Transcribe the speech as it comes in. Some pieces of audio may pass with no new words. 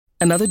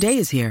Another day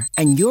is here,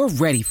 and you're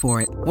ready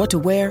for it. What to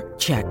wear?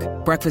 Check.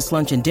 Breakfast,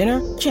 lunch, and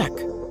dinner? Check.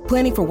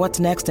 Planning for what's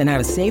next and how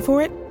to save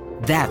for it?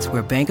 That's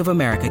where Bank of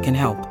America can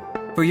help.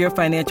 For your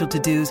financial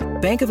to-dos,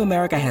 Bank of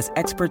America has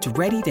experts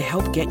ready to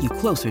help get you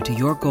closer to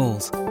your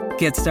goals.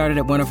 Get started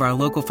at one of our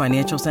local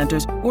financial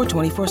centers or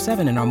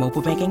 24/7 in our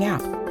mobile banking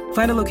app.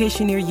 Find a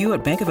location near you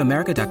at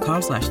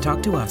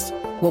bankofamerica.com/talktous.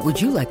 What would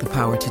you like the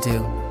power to do?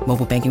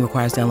 Mobile banking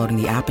requires downloading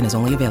the app and is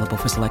only available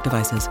for select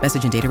devices.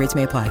 Message and data rates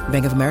may apply.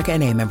 Bank of America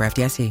N.A., member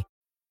FDIC.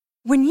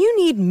 When you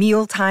need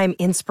mealtime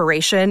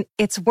inspiration,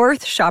 it's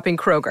worth shopping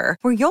Kroger,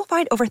 where you'll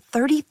find over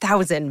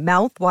 30,000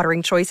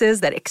 mouth-watering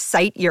choices that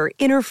excite your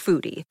inner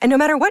foodie. And no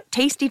matter what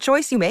tasty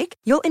choice you make,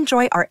 you'll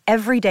enjoy our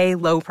everyday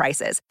low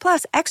prices,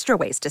 plus extra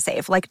ways to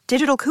save, like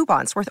digital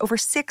coupons worth over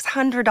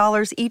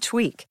 $600 each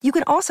week. You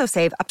can also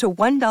save up to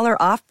 $1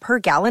 off per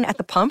gallon at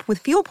the pump with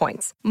fuel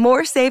points.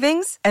 More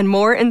savings and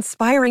more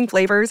inspiring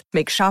flavors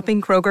make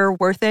shopping Kroger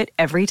worth it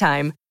every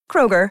time.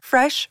 Kroger,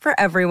 fresh for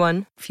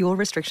everyone. Fuel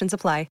restrictions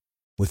apply.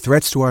 With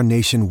threats to our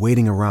nation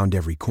waiting around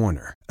every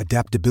corner,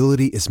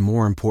 adaptability is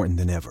more important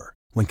than ever.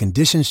 When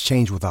conditions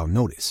change without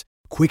notice,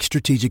 quick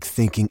strategic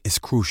thinking is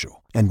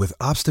crucial. And with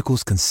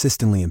obstacles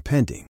consistently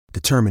impending,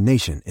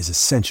 determination is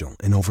essential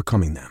in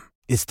overcoming them.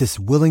 It's this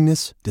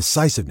willingness,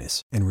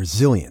 decisiveness, and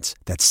resilience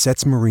that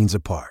sets Marines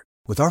apart.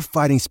 With our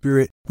fighting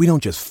spirit, we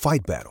don't just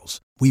fight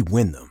battles, we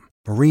win them.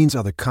 Marines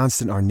are the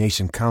constant our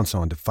nation counts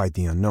on to fight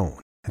the unknown.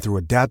 And through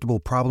adaptable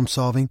problem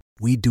solving,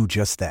 we do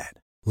just that.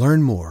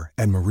 Learn more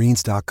at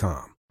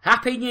marines.com.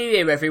 Happy New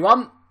Year,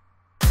 everyone.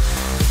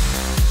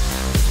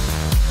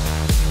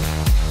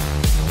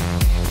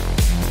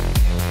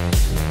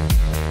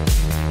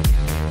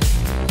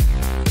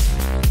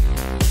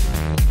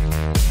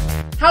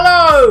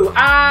 Hello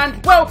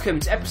and welcome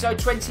to episode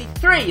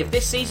 23 of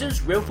this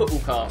season's Real Football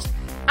Cast.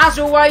 As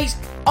always,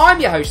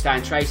 I'm your host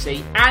Dan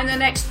Tracy, and in the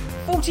next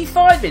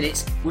 45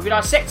 minutes we'll be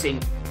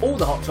dissecting all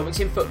the hot topics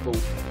in football.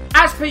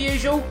 As per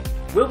usual,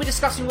 we'll be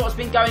discussing what's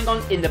been going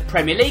on in the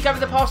Premier League over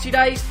the past few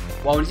days,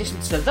 while in addition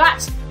to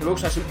that, there are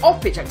also some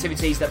off-pitch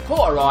activities that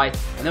caught our eye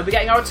and they'll be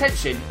getting our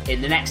attention in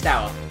the next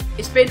hour.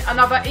 It's been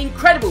another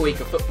incredible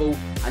week of football,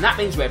 and that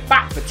means we're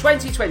back for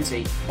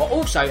 2020, while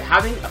also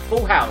having a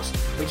full house,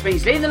 which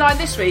means leading the line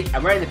this week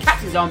and wearing the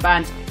captain's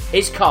armband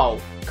is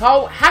Cole.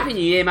 Cole, Happy New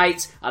Year,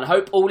 mate, and I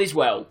hope all is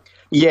well.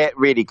 Yeah,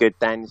 really good,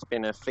 Dan. It's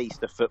been a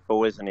feast of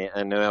football, isn't it?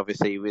 And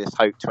obviously, we just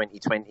hope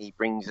 2020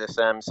 brings us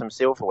some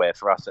silverware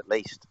for us at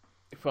least.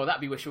 Well,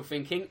 that'd be wishful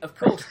thinking, of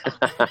course.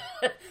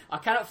 I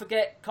cannot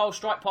forget Cole's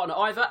strike partner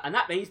Ivor, and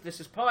that means the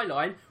supply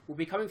line will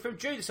be coming from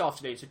Drew this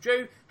afternoon. So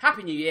Drew,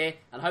 Happy New Year,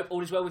 and I hope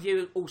all is well with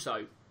you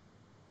also.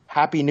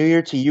 Happy New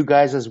Year to you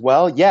guys as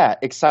well. Yeah,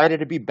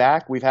 excited to be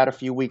back. We've had a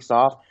few weeks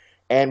off,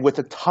 and with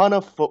a ton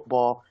of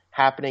football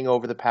happening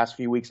over the past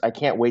few weeks, I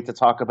can't wait to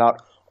talk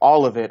about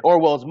all of it, or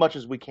well, as much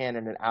as we can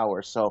in an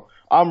hour. So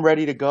I'm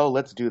ready to go.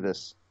 Let's do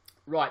this.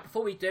 Right,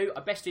 before we do, I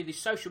best do the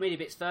social media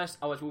bits first,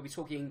 otherwise we'll be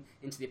talking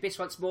into the abyss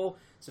once more.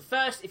 So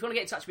first, if you want to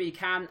get in touch with me, you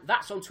can.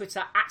 That's on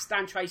Twitter,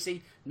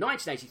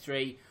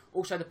 @StanTracy1983.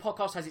 Also, the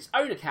podcast has its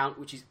own account,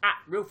 which is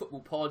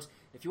 @RealFootballPod.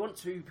 If you want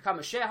to become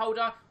a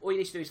shareholder, all you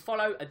need to do is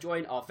follow and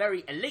join our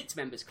very elite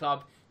members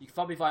club. You can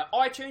find me via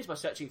iTunes by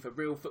searching for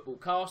Real Football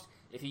Cast.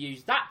 If you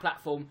use that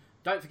platform,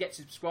 don't forget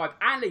to subscribe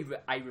and leave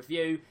a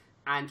review.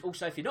 And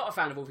also, if you're not a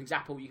fan of all things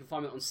Apple, you can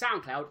find me on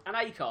SoundCloud and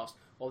Acast.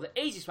 Well, the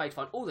easiest way to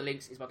find all the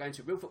links is by going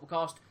to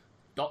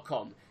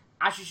realfootballcast.com.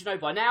 As you should know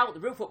by now, the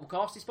Real Football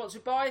Cast is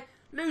sponsored by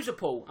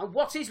Loserpool. And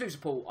what is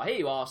Loserpool? I hear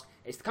you ask.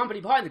 It's the company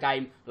behind the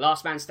game,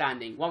 Last Man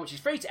Standing, one which is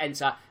free to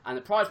enter, and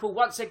the prize pool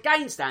once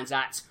again stands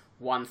at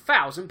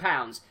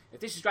 £1,000.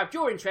 If this has grabbed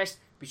your interest,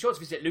 be sure to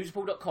visit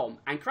loserpool.com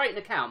and create an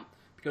account,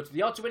 because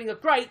the odds of winning are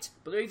great,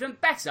 but they're even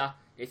better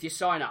if you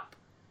sign up.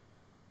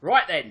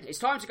 Right then, it's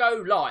time to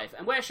go live.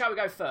 And where shall we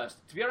go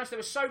first? To be honest, there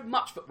was so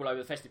much football over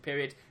the festive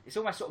period, it's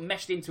almost sort of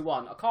meshed into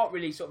one. I can't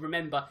really sort of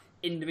remember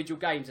individual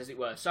games, as it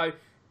were. So,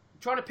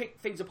 trying to pick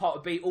things apart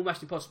would be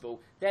almost impossible.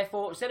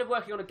 Therefore, instead of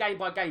working on a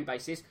game-by-game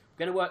basis,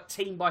 we're going to work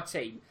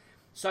team-by-team.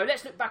 So,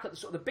 let's look back at the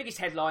sort of the biggest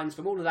headlines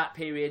from all of that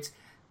period.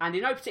 And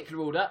in no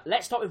particular order,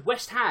 let's start with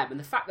West Ham and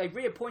the fact they've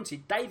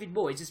reappointed David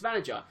Moyes as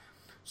manager.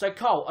 So,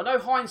 Cole, I know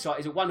hindsight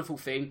is a wonderful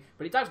thing,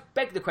 but it does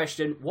beg the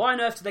question, why on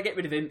earth did they get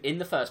rid of him in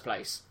the first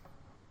place?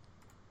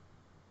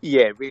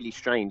 Yeah, really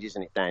strange,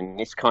 isn't it, Dan?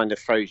 This kind of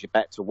throws you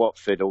back to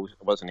Watford,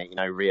 wasn't it? You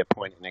know,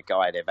 reappointing a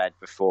guy they've had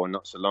before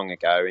not so long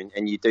ago.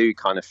 And you do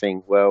kind of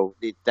think, well,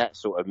 that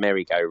sort of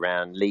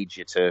merry-go-round leads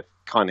you to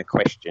kind of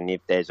question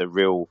if there's a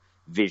real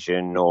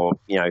vision or,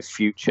 you know,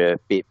 future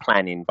bit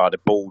planning by the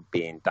board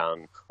being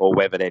done, or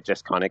whether they're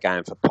just kind of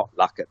going for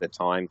potluck at the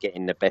time,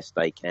 getting the best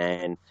they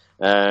can.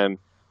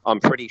 I'm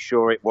pretty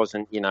sure it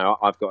wasn't, you know,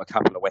 I've got a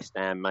couple of West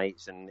Ham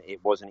mates and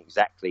it wasn't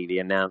exactly the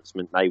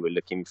announcement they were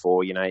looking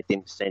for. You know, it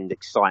didn't send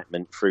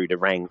excitement through the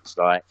ranks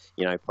like,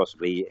 you know,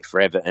 possibly for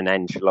Everton,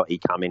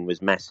 Ancelotti coming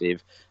was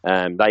massive.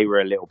 They were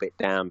a little bit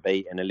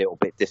downbeat and a little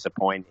bit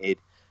disappointed.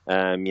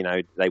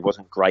 They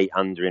wasn't great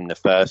under him the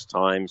first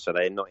time, so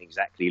they're not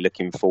exactly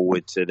looking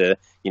forward to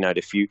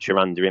the future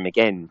under him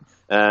again.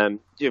 A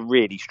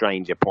really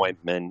strange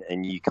appointment,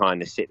 and you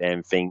kind of sit there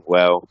and think,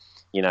 well,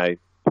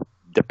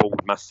 the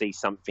board must see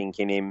something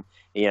in him.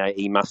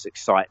 He must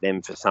excite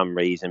them for some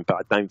reason, but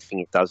I don't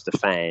think it does the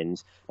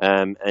fans.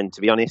 And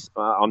to be honest,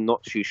 I'm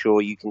not too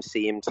sure you can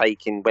see him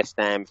taking West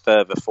Ham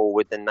further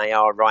forward than they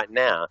are right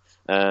now.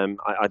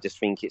 I just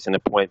think it's an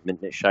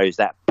appointment that shows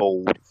that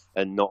board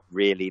and not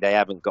really, they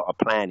haven't got a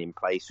plan in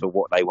place for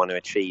what they want to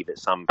achieve at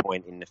some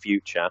point in the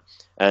future.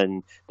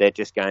 And they're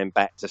just going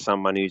back to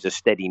someone who's a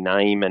steady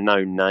name, a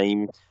known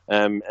name.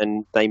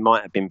 And they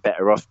might have been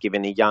better off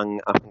giving a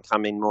young,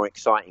 up-and-coming, more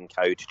exciting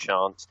coach a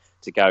chance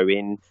to go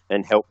in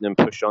and help them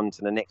push on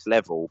to the next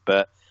level.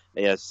 But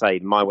as I say,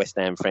 my West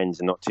Ham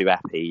friends are not too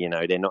happy.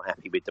 They're not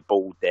happy with the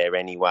board there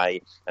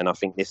anyway. And I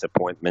think this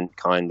appointment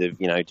kind of,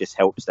 just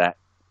helps that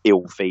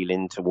ill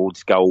feeling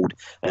towards Gold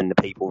and the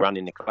people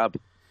running the club.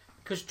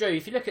 Because, Drew,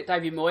 if you look at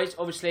David Moyes,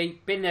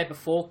 obviously been there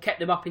before, kept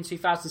them up in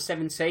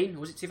 2017.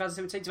 Was it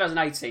 2017?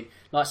 2018.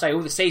 Like I say,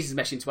 all the seasons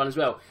mesh into one as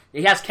well.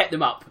 He has kept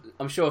them up,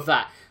 I'm sure of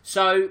that.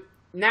 So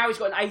now he's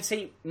got an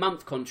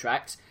 18-month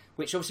contract,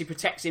 which obviously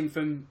protects him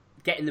from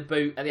getting the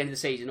boot at the end of the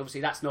season.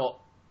 Obviously, that's not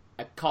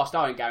a cast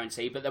iron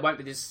guarantee, but there won't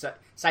be this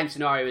same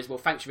scenario as, well,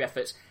 thanks for your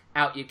efforts,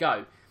 out you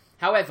go.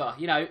 However,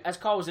 as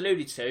Carl was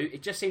alluded to,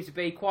 it just seems to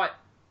be quite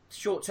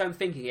short-term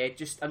thinking here.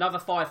 Just another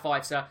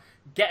firefighter,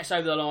 get us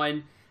over the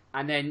line,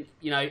 and then,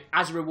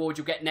 as a reward,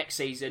 you'll get next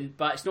season.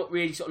 But it's not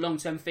really sort of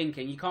long-term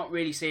thinking. You can't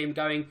really see him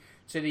going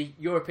to the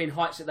European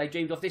heights that they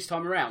dreamed of this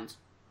time around.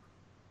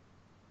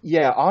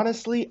 Yeah,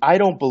 honestly, I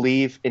don't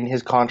believe in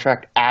his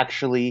contract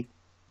actually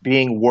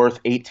being worth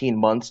 18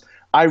 months.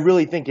 I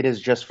really think it is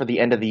just for the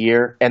end of the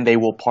year, and they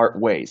will part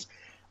ways.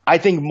 I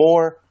think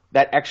more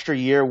that extra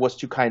year was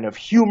to kind of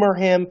humor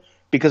him,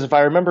 because if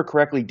I remember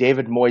correctly,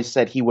 David Moyes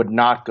said he would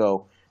not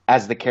go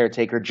as the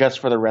caretaker just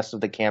for the rest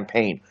of the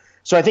campaign.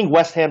 So I think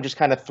West Ham just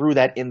kind of threw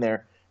that in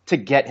there to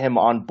get him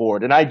on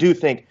board. And I do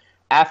think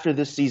after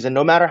this season,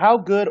 no matter how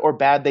good or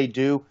bad they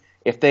do,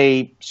 if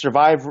they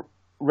survive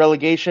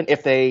relegation,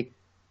 if they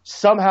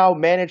somehow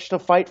manage to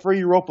fight for a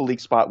Europa League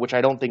spot, which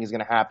I don't think is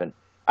going to happen,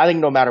 I think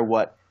no matter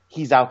what,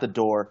 he's out the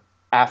door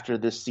after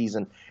this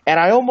season. And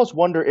I almost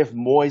wonder if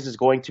Moyes is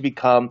going to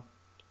become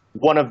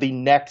one of the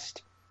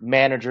next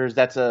managers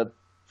that's a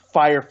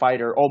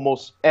firefighter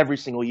almost every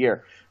single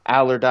year.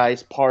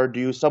 Allardyce,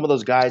 Pardew, some of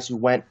those guys who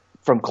went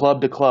from club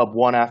to club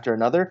one after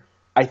another.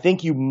 I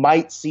think you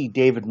might see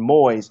David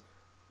Moyes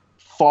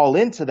fall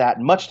into that,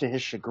 much to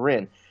his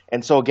chagrin.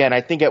 And so again,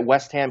 I think at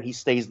West Ham he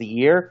stays the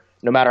year,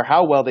 no matter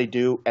how well they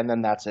do, and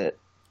then that's it.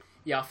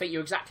 Yeah, I think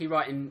you're exactly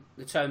right in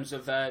the terms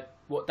of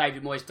what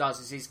David Moyes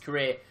does as his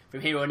career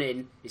from here on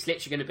in. It's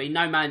literally going to be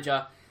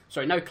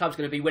no club's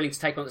going to be willing to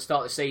take on at the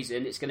start of the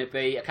season. It's going to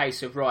be a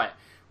case of, right,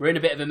 we're in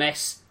a bit of a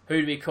mess. Who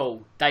do we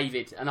call?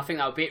 David. And I think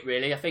that'll be it,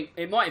 really. I think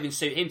it might even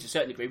suit him to a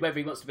certain degree, whether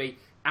he wants to be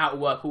out of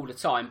work all the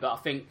time. But I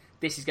think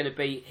this is going to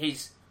be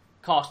his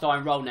cast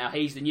iron role now.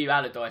 He's the new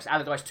Allardyce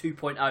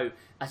 2.0,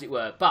 as it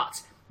were.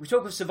 But we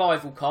talk of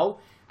survival, Cole,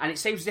 and it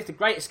seems as if the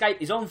great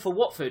escape is on for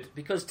Watford,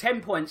 because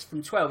 10 points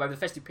from 12 over the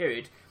festive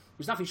period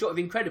was nothing short of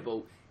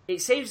incredible.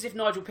 It seems as if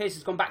Nigel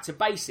Pearson's gone back to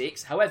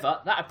basics. However,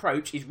 that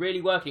approach is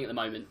really working at the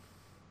moment.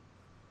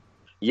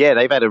 Yeah,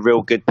 they've had a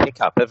real good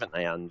pickup, haven't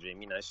they, under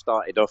him?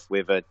 Started off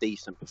with a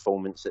decent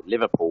performance at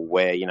Liverpool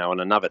where, on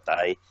another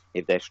day,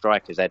 if their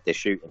strikers had their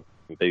shooting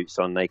boots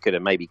on, they could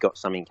have maybe got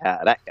something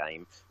out of that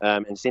game.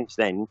 And since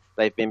then,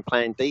 they've been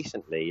playing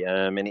decently.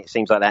 And it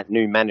seems like that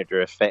new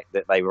manager effect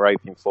that they were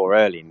hoping for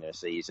early in the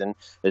season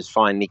has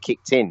finally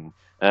kicked in.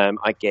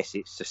 I guess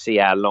it's to see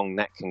how long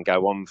that can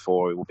go on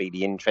for. It will be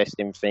the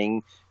interesting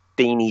thing.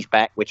 Deeney's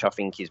back, which I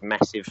think is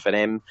massive for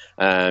them.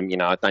 I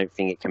don't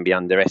think it can be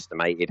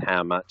underestimated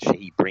how much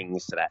he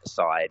brings to that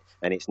side.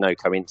 And it's no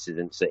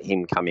coincidence that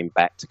him coming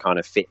back to kind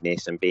of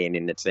fitness and being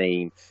in the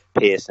team,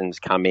 Pearson's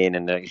come in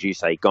and, as you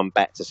say, gone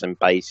back to some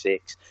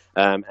basics.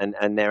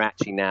 And they're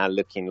actually now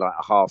looking like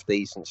a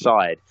half-decent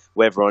side.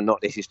 Whether or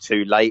not this is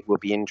too late will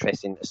be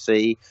interesting to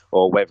see,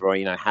 or whether,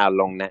 how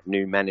long that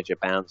new manager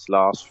bounce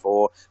lasts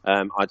for.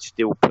 I'd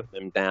still put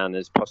them down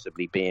as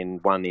possibly being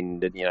one in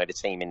the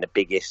team in the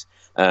biggest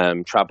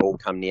trouble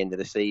come the end of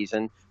the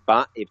season.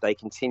 But if they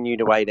continue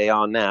the way they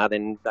are now,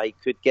 then they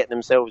could get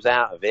themselves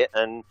out of it.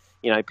 And,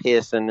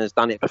 Pearson has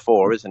done it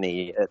before, hasn't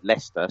he, at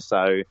Leicester?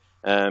 So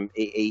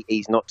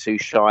he's not too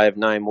shy of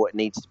knowing what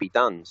needs to be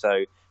done.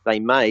 So they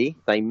may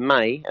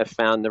have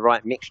found the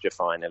right mixture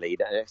finally.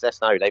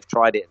 Let's know. They've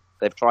tried it.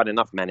 They've tried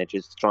enough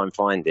managers to try and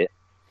find it.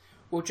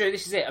 Well, Drew,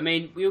 this is it. I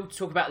mean, we all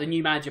talk about the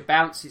new manager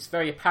bounce. It's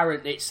very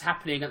apparent it's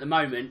happening at the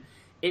moment.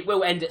 It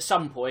will end at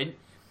some point.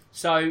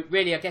 So,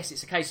 really, I guess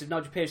it's a case of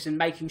Nigel Pearson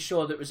making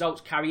sure that results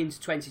carry into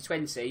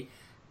 2020.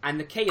 And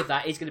the key of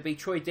that is going to be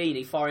Troy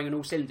Deeney firing on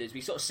all cylinders.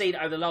 We've sort of seen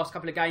it over the last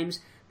couple of games,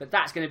 but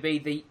that's going to be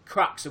the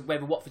crux of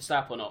whether Watford stay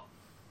up or not.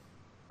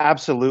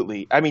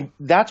 Absolutely. I mean,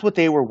 that's what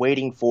they were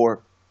waiting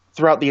for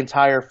throughout the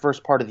entire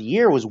first part of the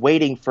year, was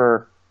waiting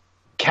for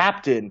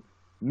captain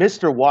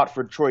Mr.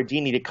 Watford, Troy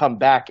Deeney, to come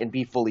back and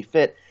be fully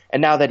fit.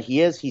 And now that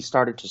he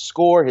started to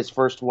score. His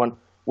first one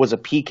was a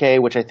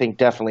PK, which I think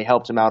definitely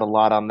helped him out a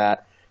lot on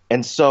that.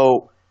 And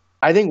so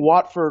I think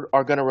Watford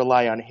are going to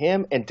rely on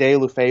him and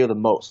Deulofeu the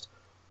most.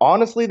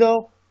 Honestly,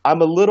 though,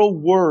 I'm a little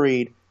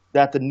worried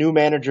that the new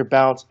manager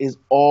bounce is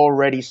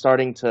already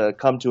starting to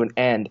come to an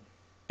end.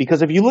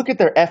 Because if you look at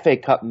their FA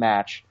Cup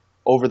match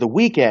over the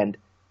weekend,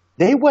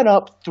 they went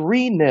up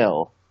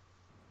 3-0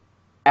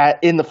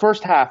 in the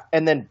first half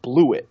and then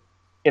blew it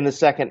in the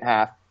second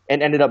half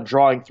and ended up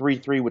drawing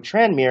 3-3 with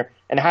Tranmere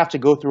and have to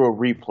go through a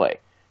replay.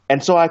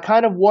 And so I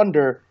kind of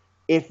wonder,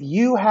 if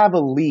you have a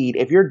lead,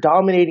 if you're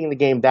dominating the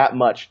game that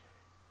much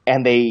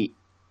and they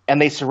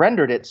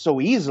surrendered it so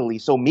easily,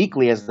 so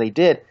meekly as they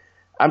did,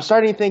 I'm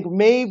starting to think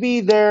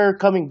maybe they're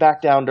coming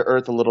back down to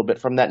earth a little bit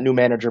from that new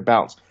manager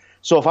bounce.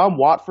 So if I'm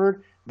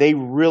Watford, they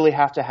really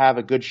have to have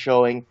a good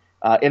showing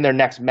in their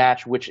next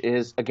match, which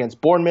is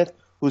against Bournemouth,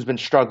 who's been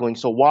struggling.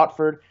 So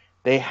Watford,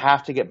 they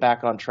have to get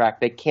back on track.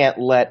 They can't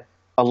let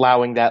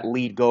allowing that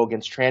lead go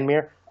against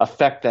Tranmere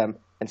affect them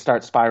and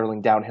start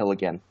spiraling downhill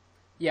again.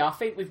 Yeah, I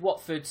think with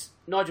Watford,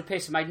 Nigel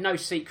Pearson made no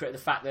secret of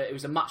the fact that it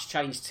was a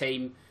much-changed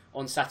team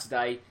on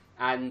Saturday,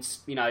 and,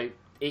 you know,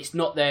 it's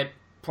not their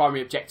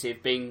primary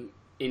objective being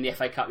in the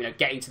FA Cup, you know,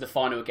 getting to the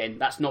final again.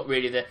 That's not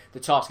really the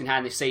task in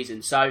hand this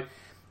season. So,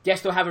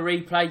 yes, they'll have a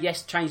replay.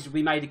 Yes, changes will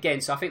be made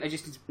again. So I think they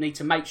just need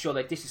to make sure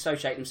they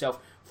disassociate themselves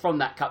from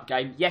that cup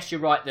game. Yes,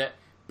 you're right that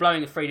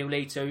blowing a 3-0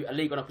 lead to a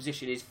League One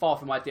opposition is far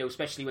from ideal,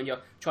 especially when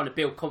you're trying to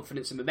build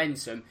confidence and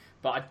momentum.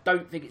 But I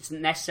don't think it's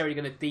necessarily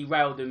going to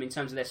derail them in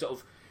terms of their sort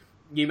of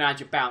new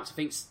manager bounce. I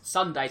think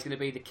Sunday is going to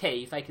be the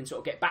key. If they can sort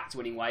of get back to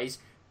winning ways,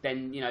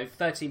 then, you know,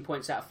 13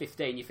 points out of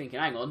 15, you're thinking,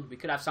 hang on, we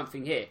could have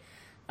something here.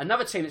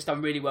 Another team that's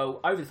done really well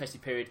over the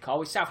festive period,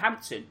 Carl, is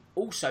Southampton,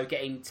 also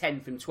getting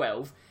 10 from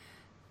 12.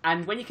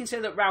 And when you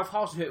consider that Ralph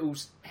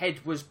Hasenhüttl's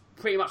head was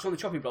pretty much on the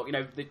chopping block, you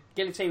know, the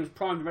Guillotine was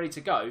primed and ready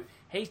to go,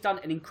 he's done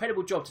an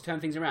incredible job to turn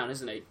things around,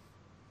 hasn't he?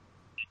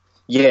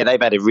 Yeah,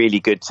 they've had a really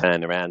good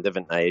turnaround,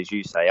 haven't they? As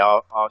you say,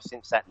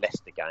 since that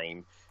Leicester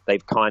game,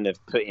 they've kind of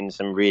put in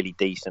some really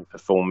decent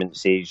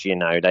performances. You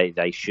know,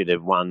 they should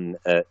have won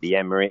at the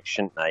Emirates,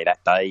 shouldn't they,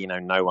 that day? You know,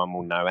 no one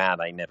will know how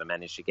they never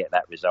managed to get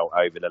that result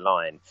over the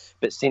line.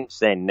 But since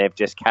then, they've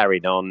just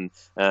carried on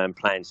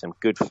playing some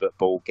good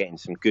football, getting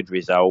some good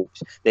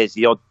results. There's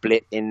the odd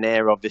blip in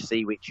there,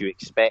 obviously, which you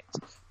expect.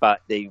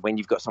 But when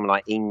you've got someone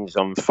like Ings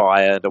on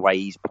fire, the way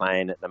he's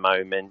playing at the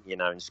moment, you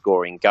know, and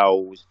scoring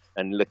goals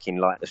and looking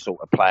like the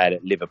sort of player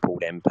that Liverpool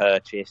then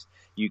purchased,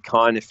 you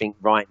kind of think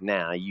right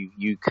now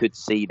you could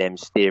see them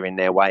steering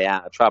their way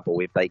out of trouble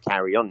if they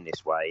carry on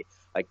this way.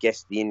 I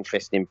guess the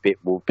interesting bit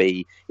will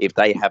be if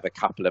they have a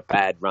couple of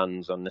bad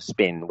runs on the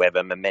spin,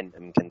 whether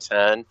momentum can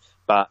turn.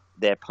 But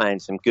they're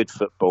playing some good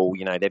football.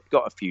 You know, they've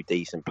got a few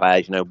decent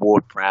players. You know,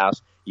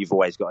 Ward-Prowse, you've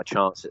always got a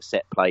chance at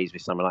set plays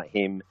with someone like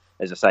him.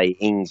 As I say,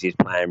 Ings is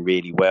playing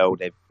really well.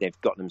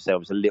 They've got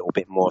themselves a little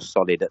bit more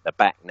solid at the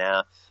back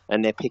now,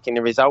 and they're picking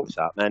the results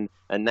up, and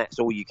that's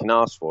all you can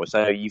ask for.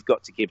 So you've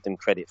got to give them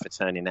credit for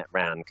turning that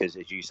round, because,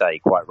 as you say,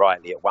 quite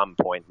rightly, at one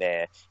point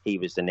there, he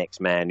was the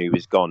next man who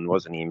was gone,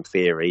 wasn't he, in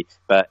theory?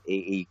 But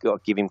you got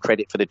to give him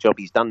credit for the job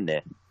he's done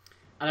there.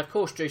 And of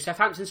course, Drew,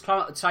 Southampton's climb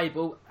up the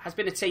table has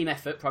been a team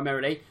effort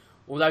primarily,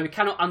 although we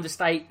cannot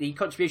understate the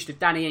contribution of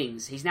Danny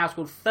Ings. He's now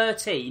scored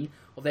 13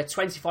 of their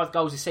 25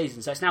 goals this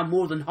season, so it's now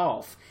more than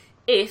half.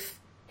 If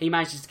he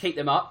manages to keep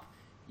them up,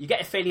 you get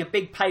a feeling a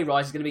big pay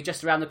rise is going to be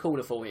just around the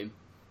corner for him.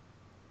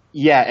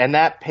 Yeah, and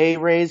that pay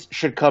raise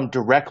should come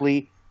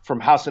directly from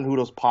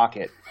Hasenhüttl's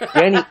pocket.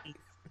 Danny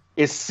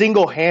is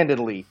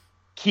single-handedly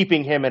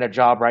keeping him in a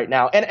job right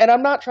now. And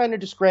I'm not trying to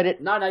discredit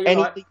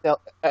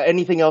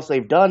anything else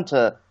they've done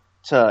to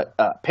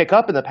pick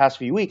up in the past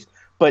few weeks.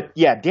 But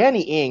yeah,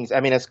 Danny Ings, I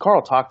mean, as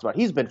Carl talked about,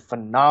 he's been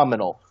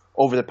phenomenal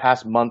over the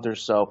past month or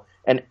so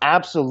and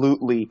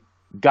absolutely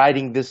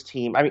guiding this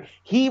team. I mean,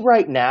 he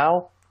right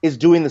now is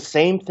doing the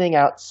same thing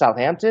at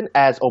Southampton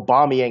as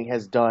Aubameyang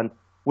has done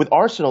with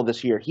Arsenal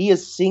this year. He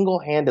is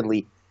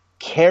single-handedly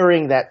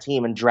carrying that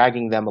team and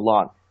dragging them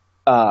along.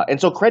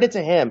 And so credit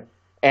to him.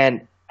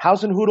 And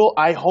Hasenhüttl,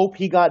 I hope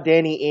he got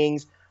Danny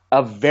Ings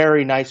a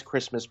very nice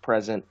Christmas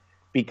present,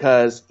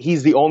 because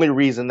he's the only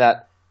reason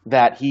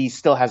that he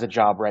still has a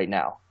job right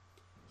now.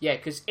 Yeah,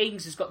 because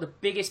Ings has got the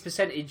biggest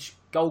percentage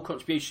goal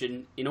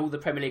contribution in all the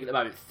Premier League at the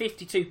moment,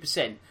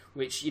 52%,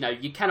 which, you know,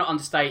 you cannot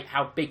understate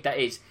how big that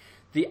is.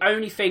 The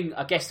only thing,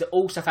 I guess, that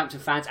all Southampton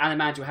fans and the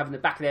manager will have in the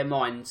back of their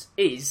minds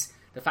is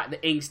the fact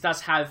that Ings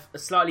does have a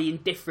slightly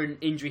indifferent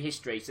injury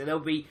history. So they'll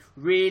be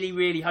really,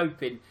 really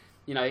hoping,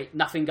 you know,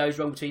 nothing goes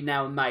wrong between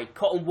now and May.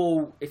 Cotton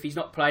wool, if he's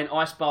not playing,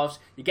 ice baths,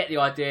 you get the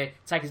idea.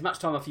 Take as much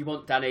time off you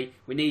want, Danny.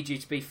 We need you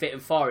to be fit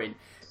and firing.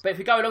 But if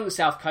we go along the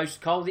south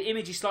coast, Carl, the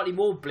image is slightly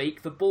more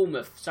bleak for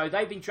Bournemouth. So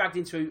they've been dragged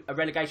into a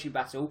relegation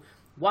battle,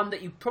 one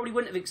that you probably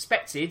wouldn't have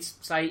expected,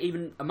 say,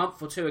 even a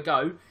month or two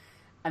ago.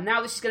 And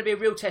now this is going to be a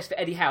real test for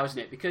Eddie Howe, isn't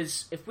it?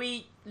 Because if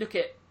we look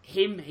at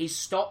him, his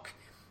stock,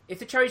 if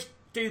the Cherries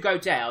do go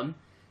down,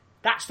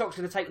 that stock's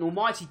going to take an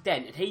almighty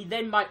dent. And he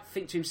then might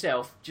think to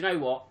himself, do you know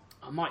what?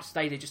 I might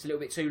stay there just a little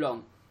bit too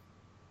long.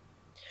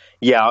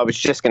 Yeah, I was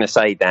just going to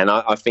say, Dan,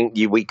 I think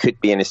we could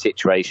be in a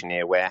situation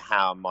here where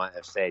Howe might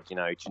have said, do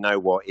you know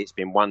what, it's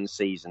been one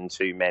season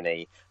too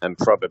many, and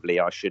probably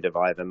I should have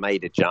either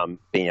made a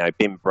jump,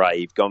 been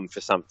brave, gone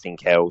for something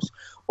else,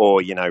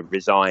 or,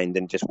 resigned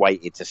and just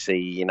waited to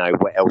see,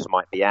 what else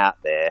might be out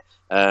there.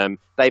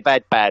 They've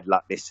had bad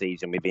luck this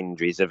season with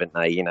injuries, haven't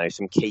they?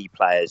 Some key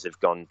players have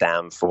gone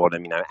down for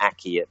them.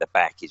 Aki at the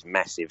back is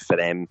massive for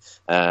them.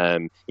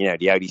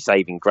 The only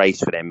saving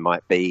grace for them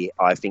might be,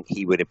 I think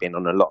he would have been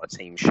on a lot of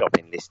team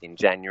shopping list in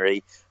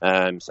January.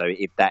 So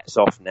if that's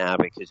off now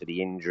because of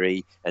the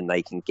injury and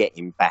they can get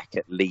him back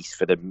at least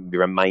for the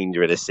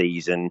remainder of the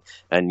season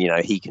and,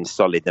 he can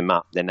solid them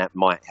up, then that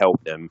might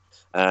help them.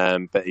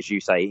 But as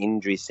you say,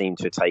 injuries seem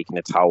to have taken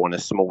a toll on a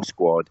small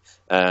squad,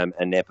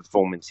 and their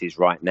performances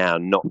right now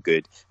not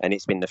good. And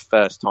it's been the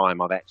first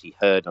time I've actually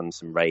heard on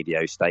some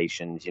radio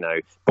stations,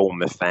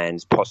 Bournemouth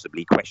fans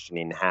possibly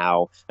questioning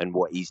Howe and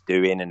what he's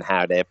doing and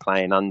how they're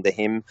playing under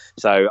him.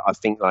 So I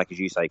think, as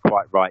you say,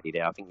 quite rightly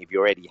there, I think if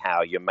you're Eddie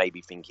Howe, you're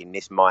maybe thinking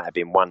this might have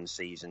been one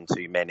season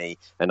too many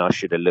and I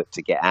should have looked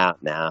to get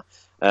out now.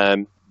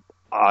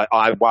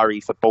 I worry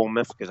for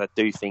Bournemouth because I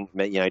do think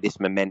that, this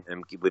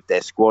momentum with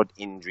their squad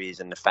injuries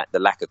and the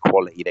lack of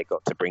quality they've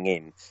got to bring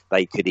in,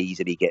 they could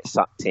easily get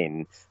sucked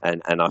in.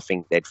 And I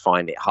think they'd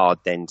find it hard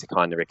then to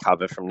kind of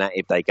recover from that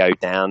if they go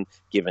down,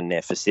 given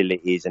their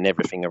facilities and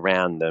everything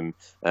around them.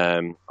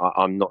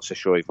 I'm not so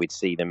sure if we'd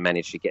see them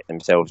manage to get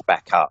themselves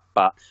back up.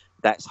 But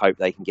let's hope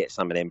they can get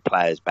some of them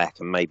players back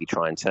and maybe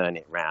try and turn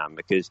it around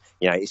because,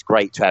 it's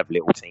great to have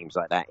little teams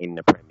like that in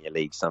the Premier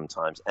League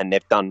sometimes. And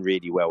they've done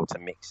really well to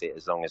mix it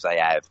as long as they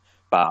have.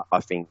 But I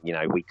think,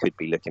 we could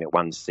be looking at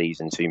one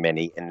season too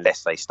many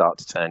unless they start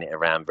to turn it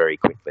around very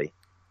quickly.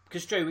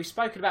 Because, Drew, we've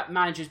spoken about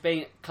managers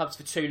being at clubs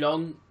for too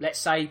long. Let's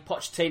say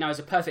Pochettino is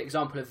a perfect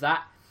example of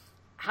that.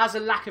 Has a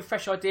lack of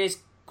fresh ideas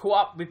caught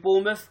up with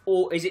Bournemouth,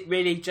 or is it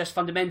really just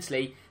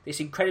fundamentally this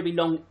incredibly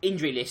long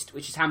injury list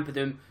which has hampered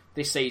them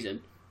this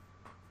season?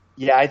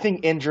 Yeah, I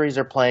think injuries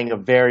are playing a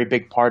very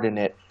big part in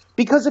it.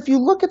 Because if you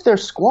look at their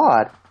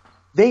squad,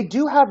 they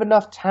do have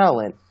enough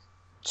talent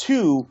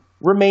to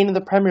remain in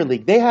the Premier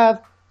League. They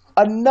have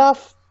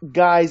enough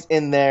guys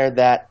in there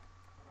that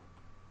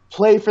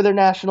play for their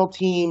national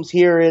teams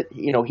here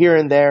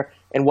and there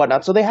and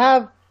whatnot. So they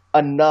have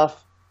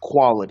enough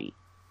quality.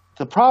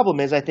 The problem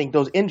is I think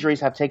those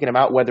injuries have taken them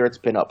out, whether it's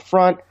been up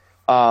front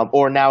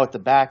or now at the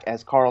back,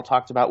 as Carl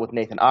talked about with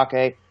Nathan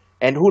Ake.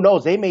 And who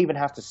knows, they may even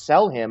have to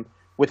sell him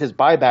with his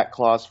buyback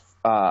clause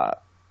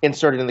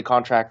inserted in the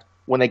contract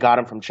when they got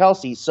him from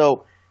Chelsea.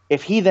 So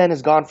if he then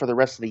is gone for the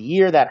rest of the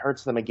year, that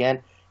hurts them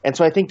again. And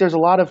so I think there's a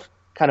lot of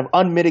kind of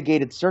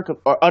unmitigating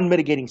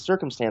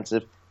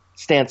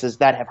circumstances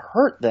that have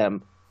hurt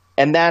them,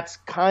 and that's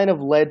kind of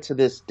led to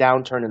this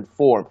downturn in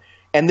form.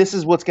 And this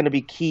is what's going to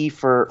be key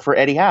for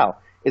Eddie Howe,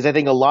 is I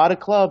think a lot of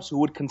clubs who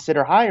would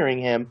consider hiring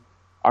him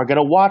are going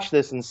to watch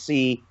this and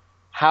see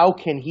how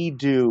can he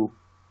do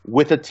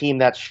with a team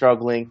that's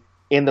struggling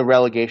in the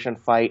relegation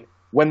fight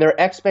when their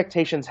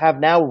expectations have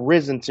now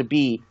risen to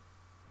be,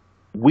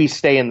 we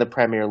stay in the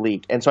Premier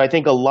League. And so I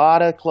think a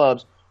lot of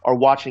clubs are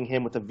watching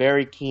him with a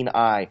very keen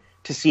eye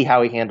to see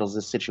how he handles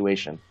this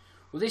situation.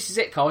 Well, this is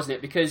it, Carl, isn't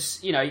it?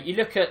 Because, you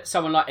look at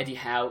someone like Eddie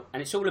Howe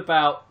and it's all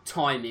about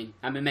timing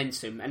and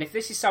momentum. And if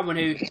this is someone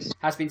who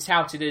has been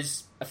touted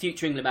as a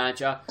future England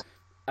manager,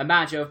 a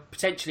manager of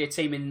potentially a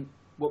team in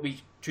what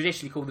we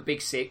traditionally call the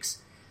Big Six,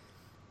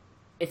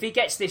 if he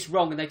gets this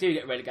wrong and they do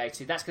get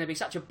relegated, that's going to be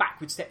such a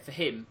backward step for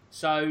him.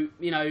 So,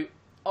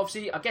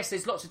 obviously, I guess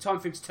there's lots of time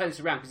for him to turn this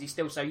around because he's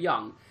still so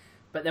young.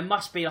 But there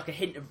must be a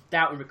hint of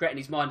doubt and regret in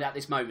his mind at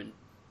this moment.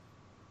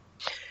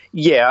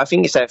 Yeah, I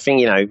think it's that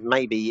thing,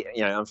 maybe,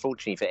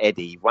 unfortunately for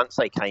Eddie, once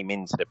they came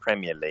into the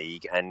Premier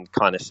League and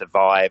kind of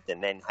survived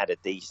and then had a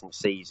decent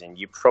season,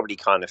 you probably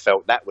kind of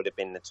felt that would have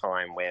been the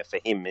time where for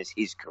him as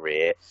his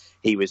career,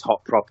 he was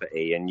hot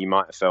property. And you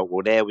might have felt,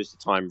 well, there was the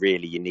time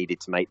really you needed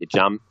to make the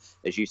jump.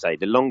 As you say,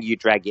 the longer you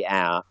drag it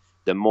out,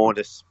 the more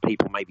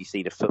people maybe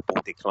see the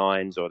football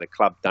declines or the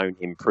club don't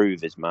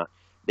improve as much.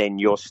 Then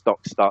your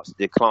stock starts to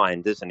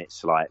decline, doesn't it,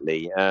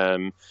 slightly?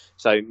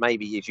 So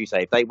maybe, as you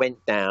say, if they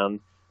went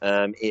down,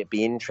 it'd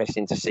be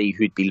interesting to see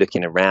who'd be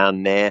looking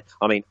around there.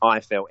 I mean, I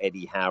felt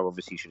Eddie Howe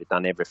obviously should have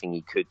done everything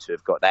he could to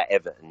have got that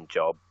Everton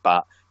job,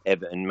 but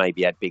Everton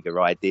maybe had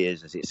bigger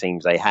ideas, as it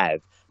seems they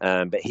have.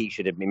 But he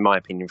should have, in my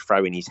opinion,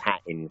 thrown his hat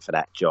in for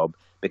that job,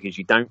 because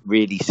you don't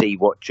really see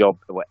what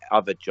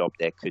other job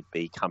there could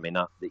be coming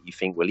up that you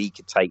think, well, he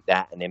could take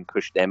that and then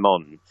push them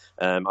on.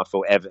 I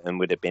thought Everton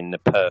would have been the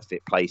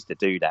perfect place to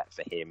do that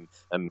for him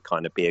and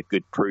kind of be a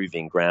good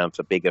proving ground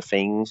for bigger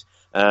things.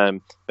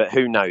 But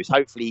who knows?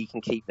 Hopefully he can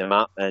keep them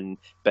up.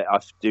 But I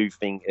do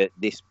think at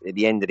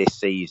the end of this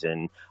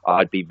season,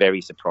 I'd be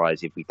very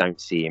surprised if we don't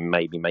see him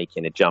maybe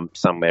making a jump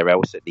somewhere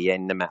else at the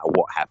end, no matter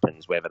what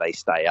happens, whether they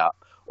stay up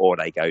or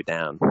they go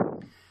down.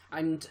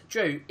 And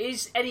Drew,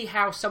 is Eddie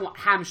Howe somewhat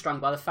hamstrung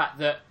by the fact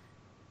that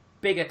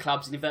bigger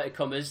clubs, in inverted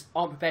commas,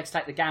 aren't prepared to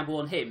take the gamble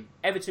on him?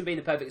 Everton being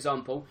the perfect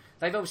example.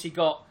 They've obviously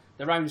got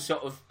their own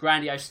sort of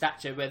grandiose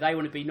stature where they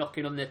want to be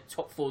knocking on the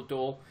top 4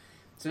 door.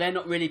 So they're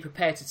not really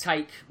prepared to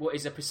take what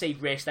is a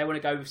perceived risk. They want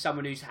to go with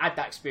someone who's had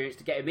that experience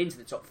to get them into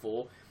the top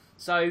 4.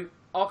 So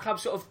our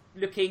club's sort of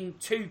looking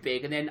too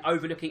big and then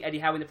overlooking Eddie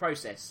Howe in the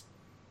process.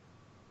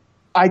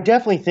 I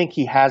definitely think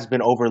he has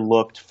been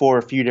overlooked for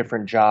a few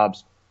different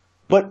jobs.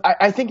 But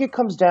I think it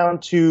comes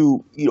down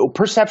to,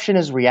 perception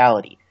is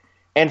reality.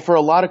 And for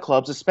a lot of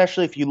clubs,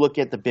 especially if you look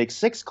at the big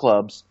 6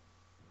 clubs,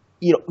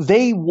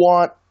 they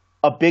want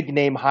a big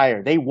name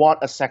hire. They want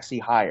a sexy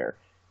hire.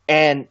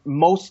 And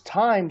most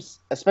times,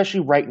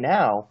 especially right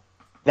now,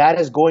 that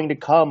is going to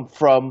come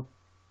from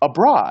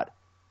abroad.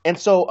 And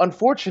so,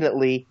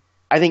 unfortunately,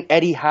 I think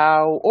Eddie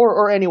Howe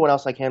or anyone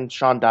else like him,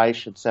 Sean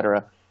Dyche,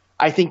 etc.,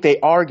 I think they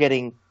are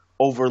getting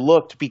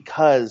overlooked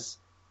because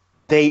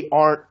they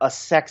aren't a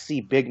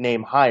sexy big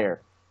name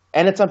hire.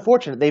 And it's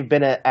unfortunate. They've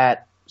been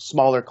at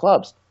smaller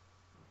clubs.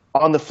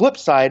 On the flip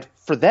side,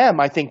 for them,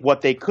 I think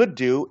what they could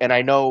do, and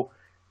I know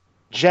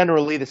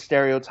generally the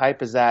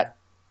stereotype is that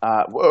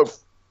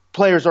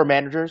players or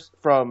managers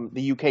from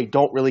the UK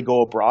don't really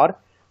go abroad,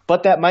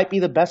 but that might be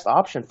the best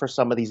option for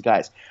some of these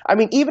guys. I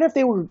mean, even if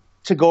they were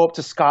to go up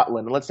to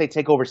Scotland, let's say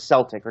take over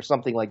Celtic or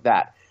something like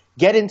that,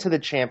 get into the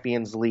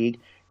Champions League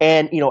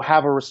and,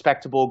 have a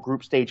respectable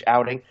group stage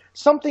outing,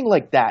 something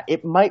like that.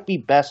 It might be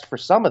best for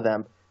some of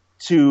them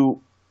to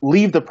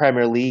leave the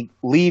Premier League,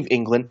 leave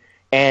England,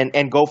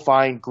 and go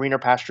find greener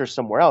pastures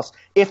somewhere else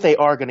if they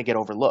are going to get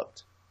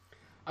overlooked.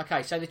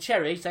 Okay, so the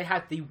Cherries, they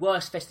had the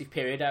worst festive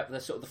period out of the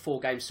sort of the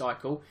 4-game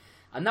cycle.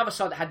 Another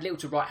side that had little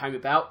to write home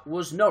about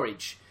was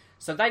Norwich.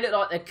 So they look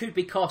like they could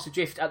be cast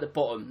adrift at the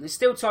bottom. There's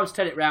still time to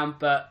turn it round,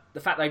 but the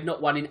fact they've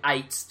not won in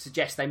 8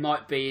 suggests they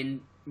might be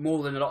in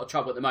more than a lot of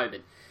trouble at the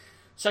moment.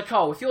 So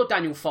Carl, if you're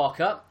Daniel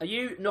Farke, are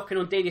you knocking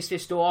on Dean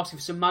Smith's door asking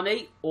for some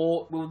money,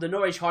 or will the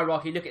Norwich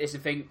hierarchy look at this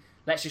and think,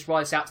 let's just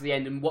ride this out to the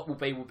end and what will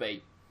be will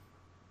be?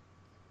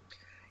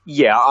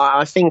 Yeah,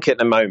 I think at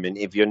the moment,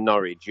 if you're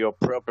Norwich, you're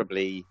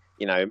probably,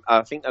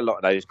 I think a lot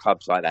of those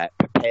clubs like that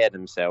prepare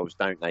themselves,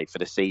 don't they, for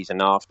the season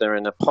after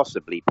and are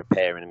possibly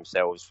preparing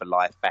themselves for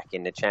life back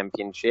in the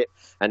Championship.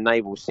 And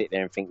they will sit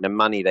there and think the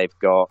money they've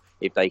got,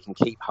 if they can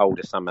keep hold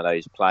of some of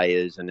those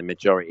players and the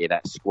majority of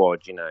that squad,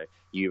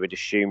 you would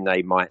assume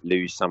they might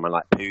lose someone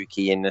like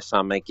Pukki in the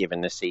summer, given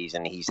the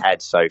season he's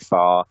had so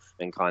far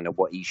and kind of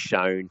what he's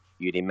shown.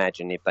 You'd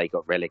imagine if they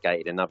got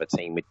relegated, another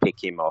team would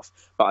pick him off.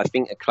 But I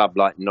think a club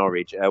like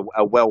Norwich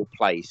are well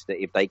placed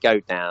that if they go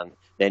down,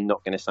 they're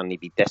not going to suddenly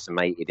be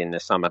decimated in the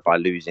summer by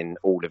losing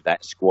all of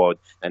that squad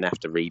and have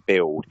to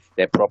rebuild.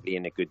 They're probably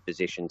in a good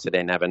position to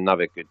then have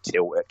another good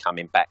tilt at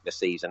coming back the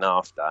season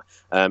after.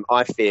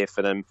 I fear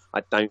for them.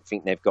 I don't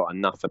think they've got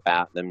enough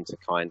about them to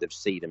kind of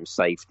see them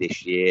safe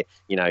this year.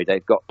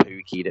 They've got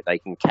Pukki that they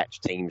can catch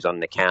teams on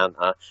the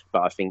counter.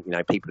 But I think,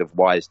 people have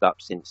wised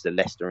up since the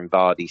Leicester and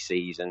Vardy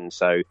season.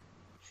 So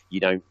you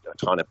don't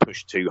kind of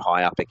push too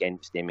high up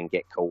against him and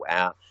get caught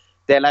out.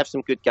 They'll have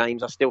some good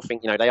games. I still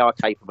think, they are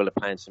capable of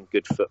playing some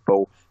good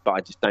football, but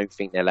I just don't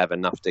think they'll have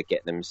enough to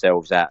get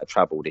themselves out of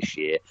trouble this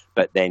year.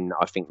 But then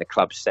I think the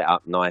club's set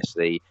up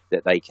nicely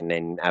that they can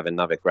then have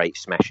another great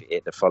smash at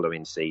it the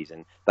following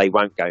season. They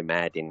won't go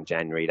mad in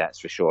January, that's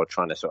for sure,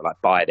 trying to sort of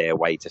like buy their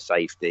way to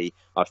safety.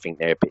 I think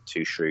they're a bit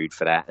too shrewd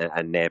for that,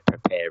 and they're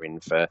preparing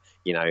for,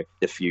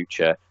 the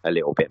future a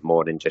little bit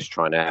more than just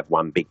trying to have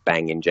one big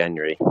bang in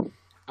January.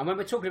 And when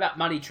we're talking about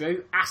money,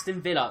 Drew, Aston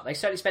Villa, they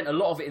certainly spent a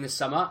lot of it in the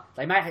summer.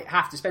 They may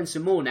have to spend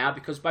some more now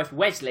because both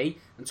Wesley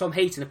and Tom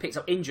Heaton have picked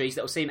up injuries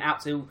that will see him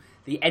out till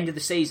the end of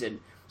the season.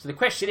 So the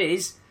question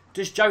is,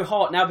 does Joe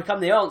Hart now become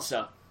the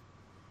answer?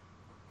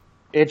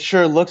 It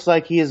sure looks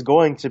like he is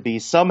going to be.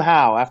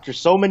 Somehow, after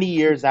so many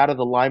years out of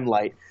the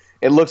limelight,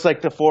 it looks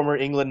like the former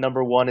England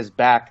number 1 is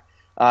back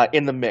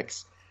in the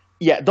mix.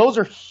 Yeah, those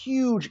are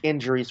huge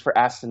injuries for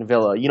Aston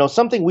Villa.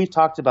 Something we've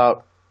talked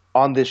about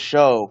on this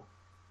show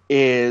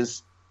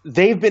is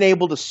they've been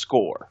able to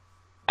score.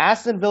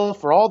 Aston Villa,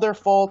 for all their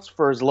faults,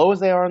 for as low as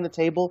they are on the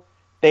table,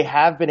 they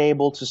have been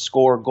able to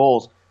score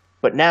goals.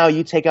 But now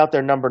you take out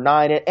their number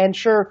 9, and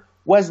sure,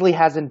 Wesley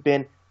hasn't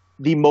been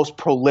the most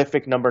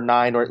prolific number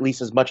 9, or at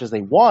least as much as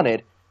they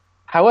wanted.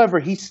 However,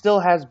 he still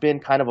has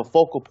been kind of a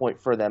focal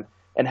point for them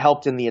and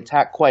helped in the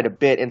attack quite a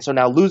bit. And so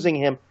now losing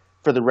him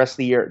for the rest of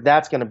the year,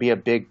 that's going to be a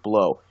big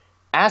blow.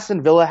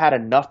 Aston Villa had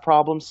enough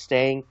problems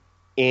staying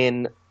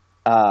in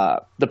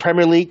the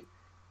Premier League.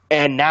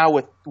 And now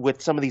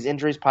with some of these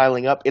injuries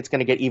piling up, it's going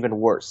to get even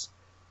worse.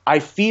 I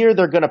fear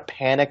they're going to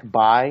panic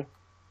buy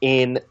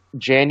in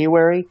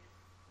January.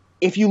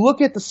 If you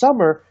look at the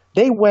summer,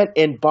 they went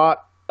and bought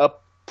a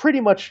pretty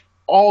much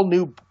all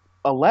new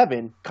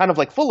 11, kind of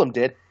like Fulham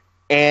did,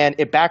 and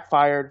it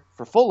backfired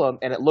for Fulham,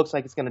 and it looks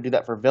like it's going to do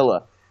that for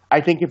Villa.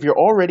 I think if you're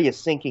already a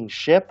sinking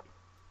ship,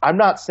 I'm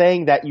not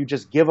saying that you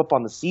just give up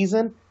on the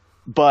season,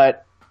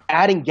 but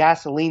adding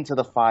gasoline to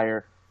the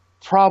fire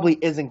probably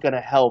isn't going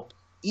to help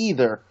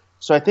either.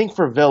 So I think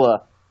for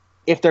Villa,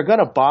 if they're going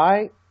to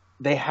buy,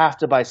 they have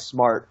to buy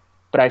smart.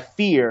 But I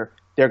fear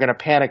they're going to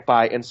panic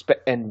buy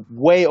and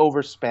way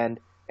overspend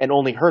and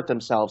only hurt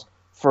themselves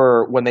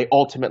for when they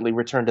ultimately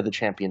return to the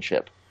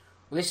Championship.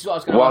 Well, this is what I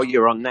was going to While ask.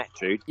 you're on that,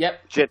 Jude,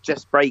 Yep.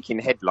 just breaking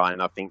headline,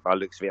 I think, by the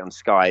looks of it on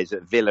Sky, is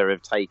that Villa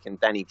have taken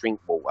Danny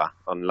Drinkwater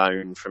on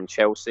loan from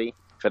Chelsea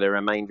for the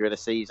remainder of the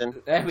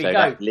season. There we so go.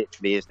 That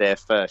literally is their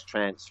first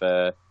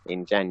transfer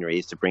in January,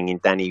 is to bring in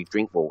Danny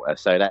Drinkwater.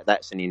 So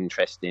that's an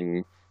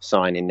interesting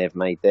signing they've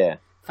made there.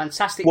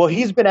 Fantastic. Well,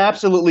 he's been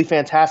absolutely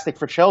fantastic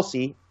for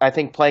Chelsea, I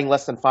think, playing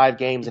less than 5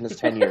 games in his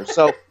 10 years.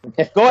 So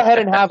go ahead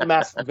and have him,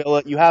 Aston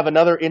Villa. You have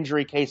another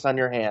injury case on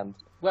your hand.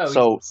 Well,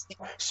 so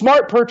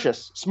smart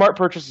purchase. Smart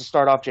purchase to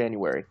start off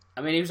January.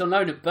 I mean, he was on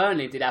loan at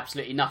Burnley and did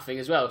absolutely nothing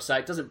as well, so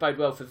it doesn't bode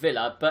well for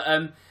Villa. But,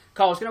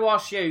 Carl, I was going to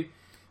ask you,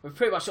 we've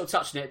pretty much sort of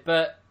touched on it,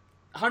 but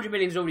 100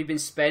 million has already been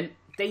spent.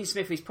 Dean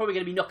Smith is probably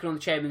going to be knocking on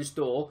the chairman's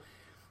door.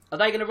 Are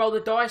they going to roll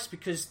the dice?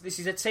 Because this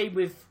is a team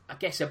with, I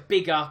guess, a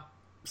bigger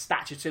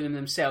stature to them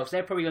themselves.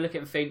 They're probably going to look at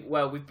it and think,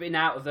 well, we've been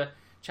out of the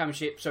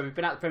Championship, so we've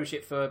been out of the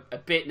Premiership for a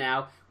bit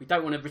now. We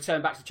don't want to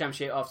return back to the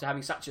Championship after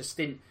having such a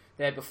stint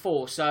there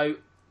before. So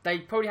they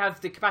probably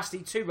have the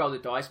capacity to roll the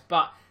dice,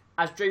 but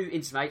as Drew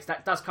intimates,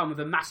 that does come with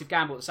a massive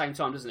gamble at the same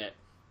time, doesn't it?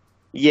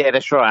 Yeah,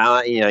 that's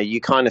right. You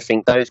kind of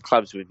think those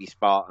clubs would be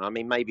smart. I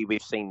mean, maybe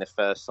we've seen the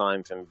first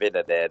sign from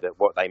Villa there that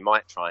what they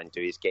might try and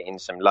do is get in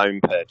some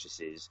loan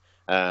purchases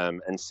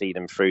and see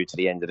them through to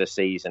the end of the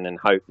season and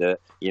hope that,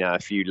 a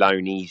few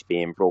loanees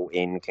being brought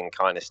in can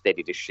kind of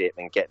steady the ship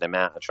and get them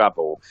out of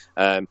trouble.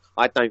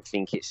 I don't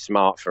think it's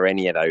smart for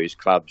any of those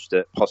clubs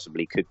that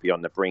possibly could be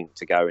on the brink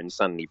to go and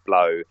suddenly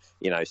blow,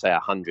 say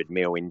 100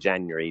 mil in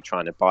January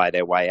trying to buy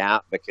their way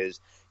out, because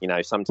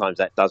sometimes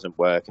that doesn't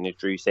work. And as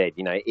Drew said,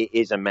 it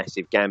is a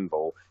massive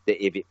gamble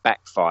that if it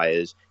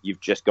backfires, you've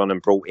just gone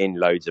and brought in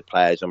loads of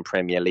players on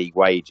Premier League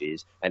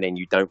wages, and then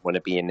you don't want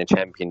to be in the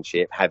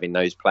Championship having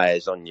those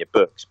players on your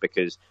books,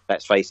 because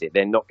let's face it,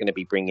 they're not going to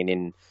be bringing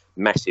in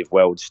massive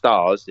world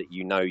stars that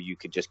you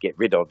could just get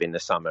rid of in the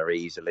summer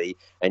easily,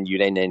 and you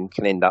then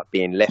can end up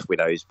being left with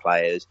those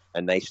players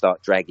and they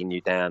start dragging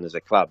you down as a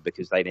club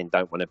because they then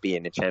don't want to be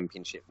in the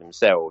Championship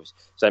themselves.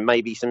 So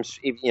maybe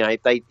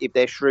if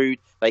they're shrewd,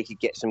 they could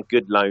get some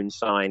good loan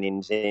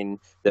signings in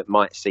that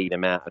might see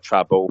them out of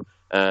trouble,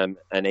 and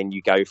then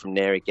you go from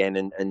there again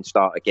and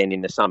start again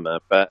in the summer.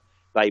 But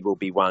they will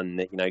be one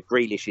that,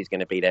 Grealish is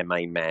going to be their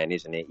main man,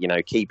 isn't it?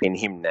 Keeping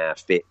him now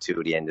fit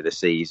till the end of the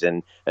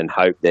season and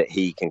hope that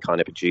he can kind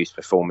of produce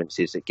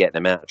performances that get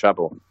them out of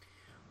trouble.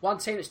 One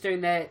team that's doing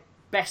their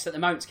best at the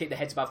moment to keep their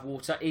heads above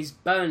water is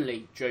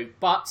Burnley, Drew.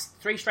 But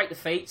 3 straight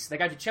defeats. They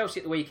go to Chelsea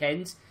at the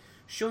weekend.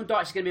 Sean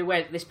Dyche is going to be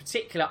aware that this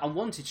particular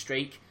unwanted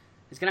streak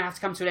is going to have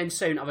to come to an end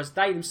soon, otherwise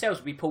they themselves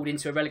will be pulled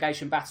into a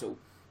relegation battle.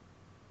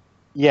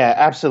 Yeah,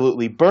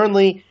 absolutely.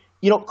 Burnley,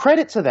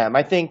 credit to them.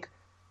 I think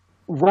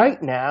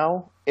right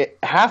now,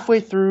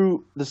 halfway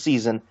through the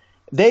season,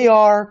 they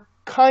are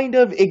kind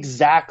of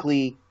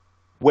exactly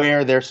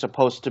where they're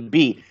supposed to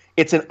be.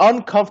 It's an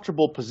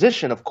uncomfortable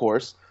position, of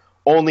course,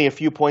 only a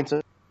few points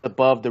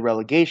above the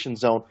relegation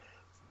zone.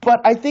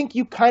 But I think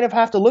you kind of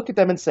have to look at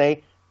them and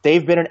say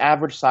they've been an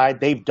average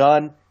side. They've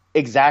done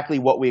exactly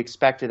what we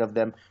expected of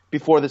them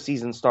before the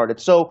season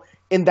started. So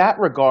in that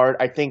regard,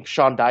 I think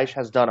Sean Dyche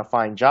has done a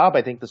fine job.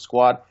 I think the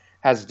squad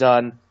has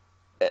done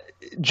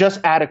just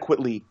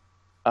adequately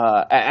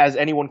as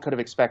anyone could have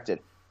expected.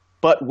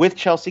 But with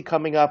Chelsea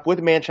coming up, with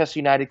Manchester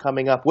United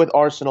coming up, with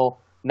Arsenal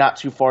not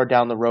too far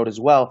down the road as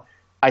well,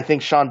 I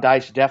think Sean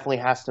Dyche definitely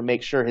has to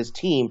make sure his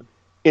team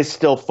is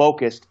still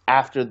focused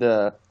after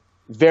the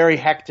very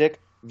hectic,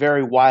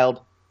 very wild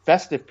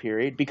festive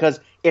period. Because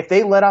if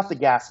they let off the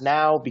gas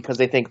now because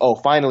they think, oh,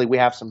 finally we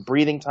have some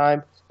breathing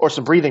time or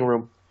some breathing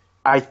room,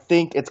 I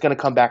think it's going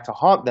to come back to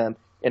haunt them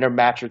in a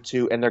match or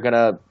two, and they're going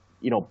to,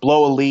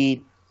 blow a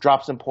lead,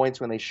 drop some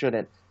points when they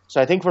shouldn't. So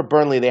I think for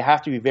Burnley, they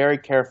have to be very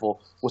careful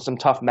with some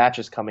tough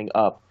matches coming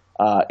up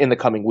in the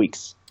coming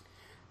weeks.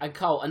 And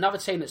Cole, another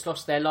team that's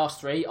lost their last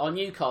 3 are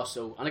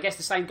Newcastle. And I guess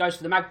the same goes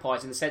for the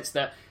Magpies in the sense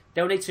that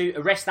they'll need to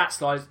arrest that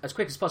slide as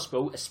quick as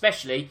possible,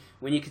 especially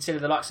when you consider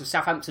the likes of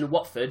Southampton and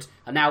Watford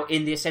are now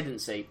in the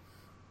ascendancy.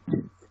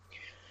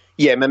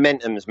 Yeah,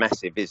 momentum's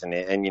massive, isn't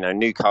it? And,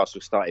 Newcastle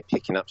started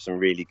picking up some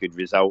really good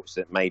results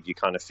that made you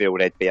kind of feel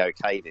they'd be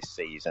okay this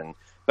season.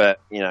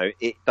 But,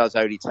 it does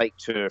only take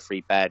 2 or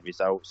 3 bad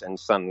results and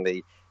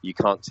suddenly you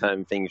can't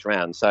turn things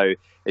around. So,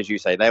 as you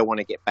say, they'll want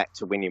to get back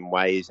to winning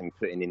ways and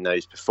putting in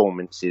those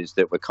performances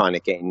that were kind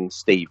of getting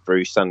Steve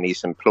Bruce suddenly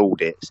some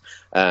plaudits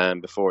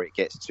before it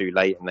gets too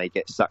late and they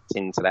get sucked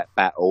into that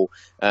battle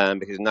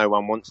because no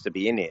one wants to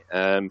be in it.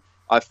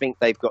 I think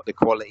they've got the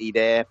quality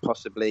there,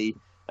 possibly,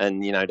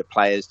 and, the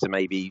players to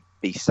maybe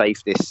be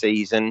safe this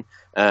season.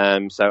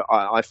 So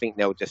I think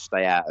they'll just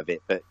stay out of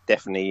it. But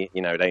definitely,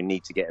 they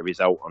need to get a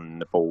result on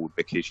the board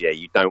because,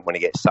 you don't want to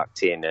get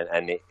sucked in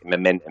and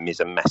momentum is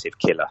a massive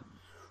killer.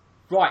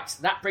 Right,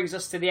 that brings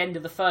us to the end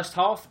of the first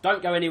half.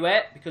 Don't go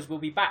anywhere because we'll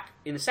be back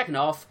in the second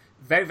half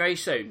very, very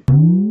soon.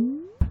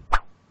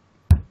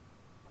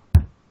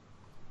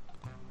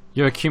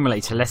 Your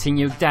accumulator letting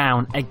you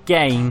down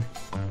again.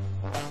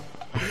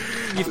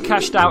 You've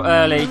cashed out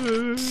early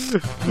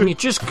and you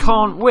just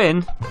can't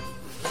win.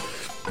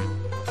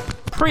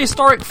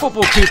 Prehistoric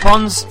football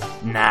coupons?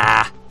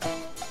 Nah.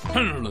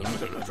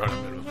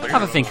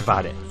 Have a think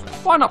about it.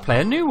 Why not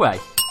play a new way?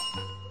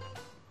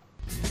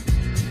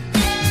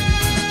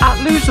 At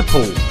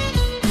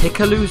Loserpool,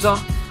 pick a loser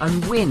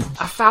and win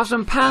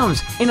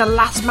 £1,000 in a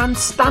last man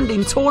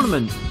standing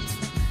tournament.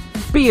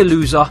 Be a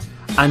loser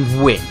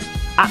and win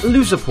at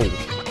Loserpool.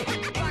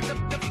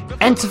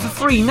 Enter for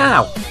free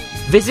now.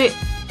 Visit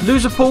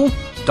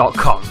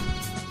loserpool.com.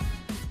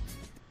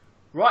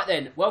 Right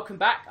then, welcome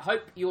back.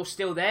 Hope you're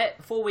still there.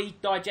 Before we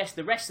digest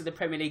the rest of the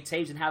Premier League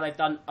teams and how they've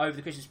done over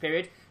the Christmas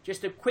period,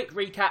 just a quick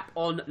recap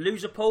on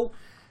Loserpool.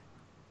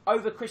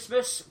 Over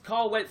Christmas,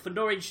 Carl went for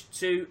Norwich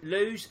to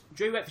lose,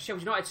 Drew went for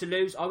Sheffield United to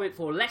lose, I went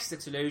for Leicester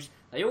to lose.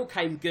 They all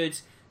came good,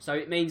 so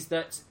it means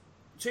that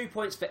 2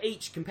 points for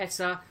each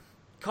competitor.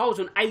 Carl's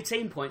on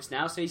 18 points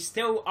now, so he's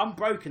still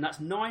unbroken. That's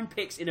 9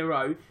 picks in a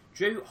row.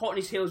 Drew hot on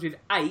his heels with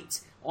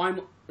 8.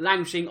 I'm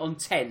languishing on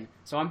 10,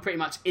 so I'm pretty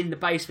much in the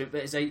basement, but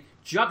there's a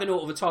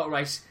juggernaut of a title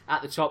race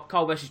at the top.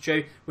 Carl versus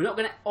Drew. We're not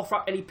going to offer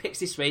up any picks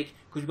this week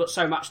because we've got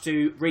so much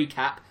to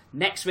recap.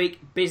 Next week,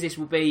 business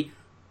will be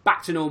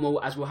back to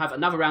normal as we'll have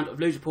another round of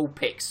Loserpool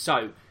picks.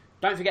 So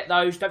don't forget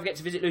those. Don't forget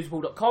to visit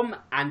loserpool.com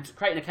and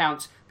create an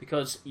account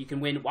because you can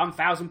win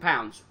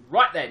 £1,000.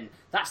 Right then,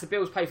 that's the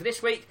bills paid for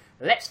this week.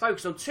 Let's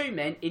focus on 2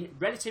 men in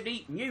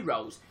relatively new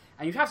roles.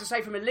 And you'd have to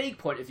say from a league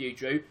point of view,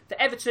 Drew,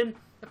 that Everton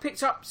have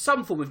picked up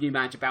some form of new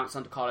manager bounce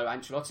under Carlo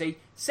Ancelotti.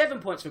 7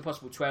 points from a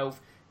possible 12.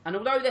 And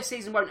although their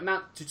season won't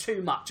amount to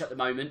too much at the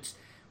moment,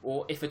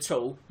 or if at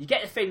all, you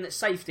get the feeling that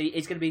safety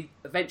is going to be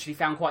eventually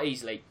found quite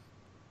easily.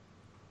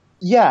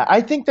 Yeah,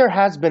 I think there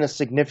has been a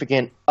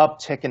significant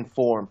uptick in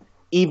form,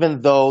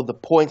 even though the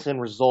points and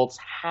results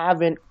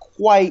haven't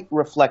quite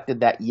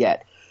reflected that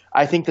yet.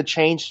 I think the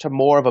change to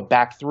more of a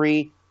back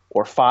 3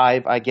 or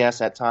 5, I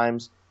guess, at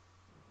times,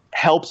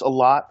 helps a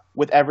lot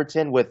with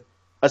Everton, with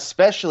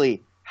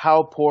especially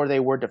how poor they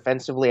were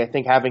defensively. I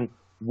think having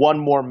one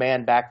more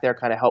man back there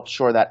kind of helps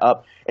shore that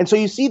up. And so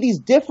you see these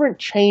different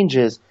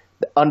changes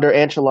under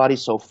Ancelotti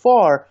so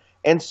far.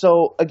 And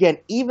so, again,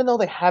 even though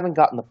they haven't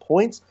gotten the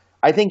points,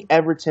 I think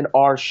Everton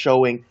are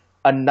showing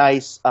a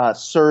nice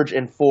surge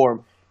in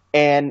form.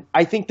 And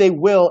I think they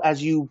will,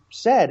 as you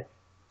said,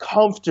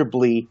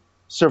 comfortably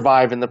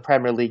survive in the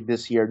Premier League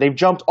this year. They've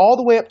jumped all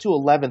the way up to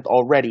 11th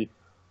already,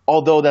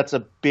 although that's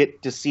a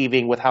bit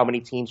deceiving with how many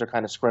teams are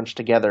kind of scrunched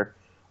together.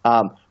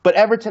 But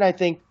Everton, I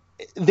think,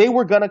 they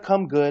were going to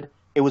come good.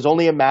 It was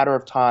only a matter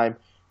of time.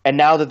 And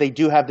now that they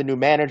do have the new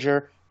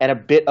manager and a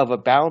bit of a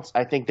bounce,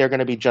 I think they're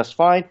going to be just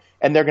fine.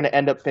 And they're going to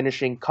end up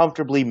finishing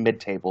comfortably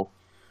mid-table.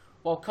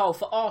 Well, Carl,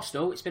 for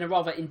Arsenal, it's been a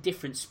rather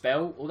indifferent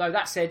spell. Although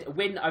that said, a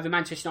win over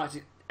Manchester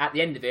United at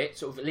the end of it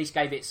sort of at least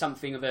gave it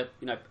something of a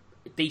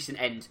decent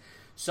end.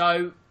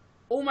 So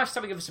almost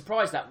something of a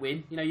surprise, that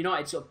win.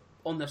 United sort of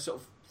on the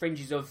sort of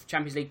fringes of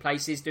Champions League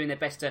places, doing their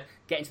best to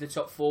get into the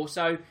top 4.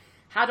 So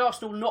had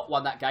Arsenal not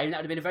won that game, that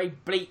would have been a very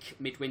bleak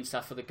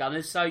midwinter for the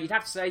Gunners. So you'd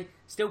have to say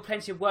still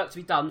plenty of work to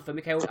be done for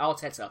Mikel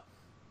Arteta.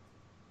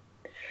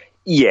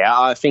 Yeah,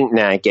 I think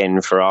now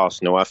again for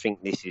Arsenal, I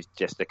think this is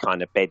just a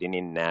kind of bedding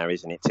in now,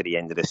 isn't it, to the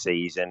end of the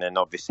season? And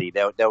obviously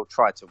they'll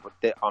try to.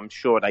 I'm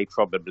sure they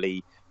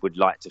probably would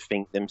like to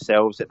think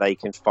themselves that they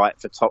can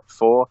fight for top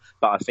 4.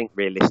 But I think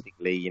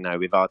realistically,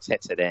 with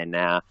Arteta there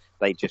now,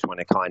 they just want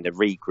to kind of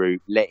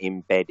regroup, let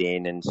him bed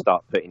in and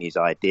start putting his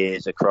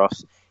ideas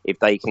across. If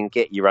they can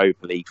get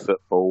Europa League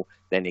football,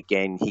 then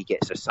again, he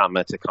gets a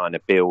summer to kind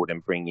of build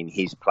and bring in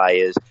his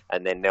players,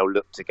 and then they'll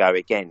look to go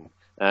again.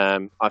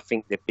 I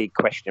think the big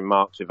question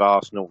marks with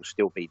Arsenal will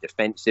still be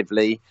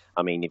defensively.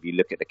 I mean, if you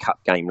look at the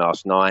cup game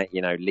last night,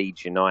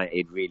 Leeds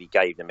United really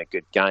gave them a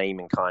good game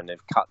and kind of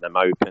cut them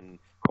open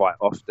quite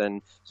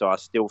often. So I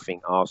still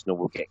think Arsenal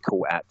will get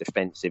caught out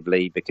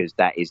defensively because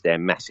that is their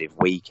massive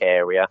weak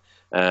area.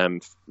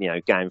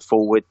 Going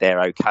forward,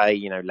 they're okay.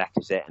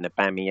 Lacazette and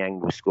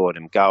Aubameyang will score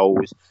them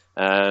goals.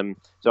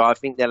 So I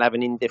think they'll have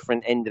an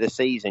indifferent end of the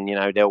season.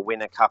 They'll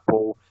win a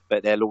couple,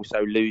 but they'll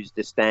also lose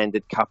the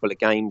standard couple of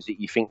games that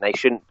you think they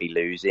shouldn't be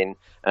losing.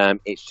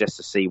 It's just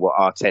to see what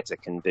Arteta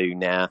can do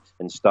now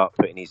and start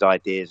putting his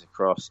ideas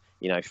across.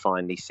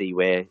 Finally see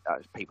where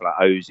people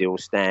like Ozil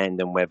stand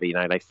and whether,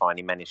 they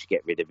finally manage to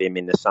get rid of him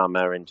in the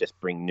summer and just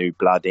bring new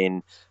blood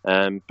in.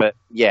 But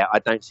yeah, I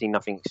don't see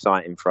nothing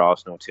exciting for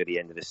Arsenal till the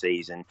end of the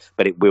season,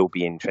 but it will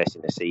be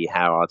interesting to see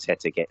how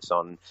Arteta gets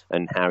on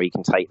and how he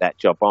can take that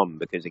job on,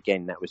 because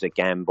again, that was a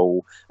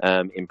gamble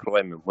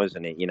employment,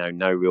 wasn't it?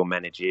 No real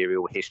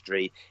managerial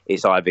history.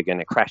 It's either going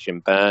to crash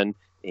and burn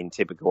in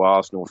typical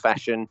Arsenal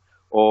fashion,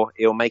 or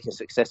he'll make a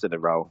success of the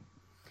role.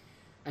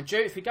 And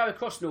Drew, if we go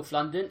across North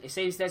London, it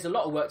seems there's a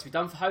lot of work to be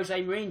done for Jose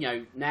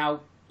Mourinho.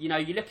 Now, you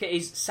look at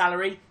his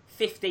salary,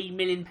 £50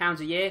 million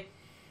a year.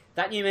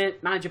 That new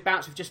manager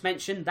bounce we've just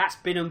mentioned, that's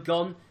been and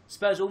gone.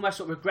 Spurs almost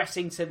sort of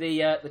regressing to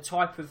the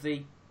type of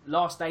the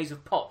last days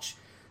of Poch.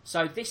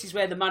 So this is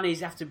where the monies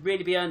have to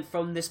really be earned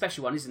from the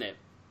special one, isn't it?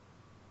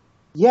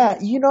 Yeah,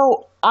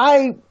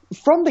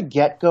 from the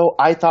get-go,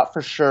 I thought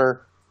for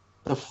sure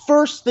the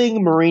first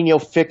thing Mourinho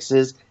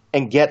fixes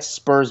and get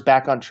Spurs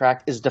back on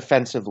track is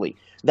defensively.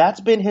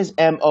 That's been his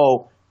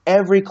MO.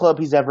 Every club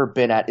he's ever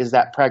been at is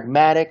that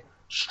pragmatic,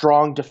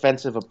 strong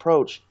defensive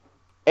approach.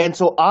 And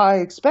so I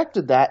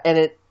expected that, and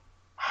it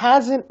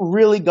hasn't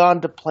really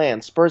gone to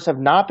plan. Spurs have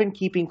not been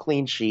keeping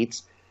clean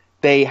sheets.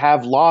 They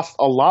have lost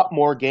a lot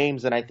more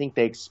games than I think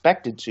they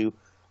expected to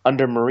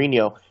under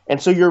Mourinho.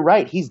 And so you're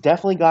right, he's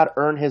definitely got to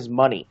earn his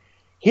money.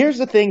 Here's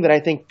the thing that I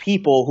think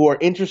people who are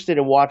interested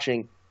in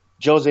watching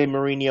Jose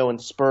Mourinho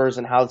and Spurs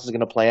and how this is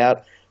going to play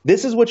out,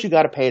 this is what you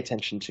got to pay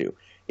attention to,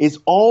 is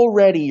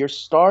already you're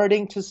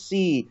starting to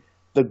see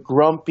the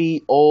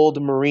grumpy old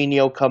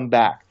Mourinho come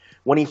back.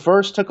 When he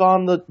first took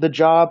on the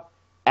job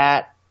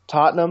at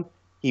Tottenham,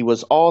 he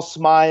was all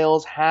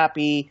smiles,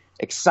 happy,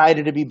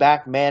 excited to be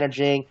back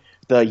managing.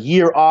 The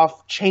year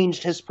off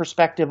changed his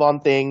perspective on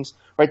things,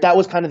 right? That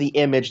was kind of the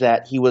image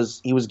that he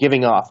was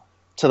giving off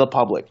to the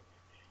public.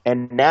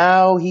 And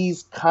now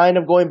he's kind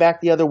of going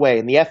back the other way.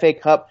 In the FA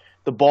Cup,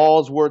 the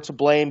balls were to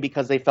blame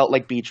because they felt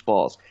like beach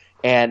balls.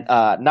 And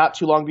not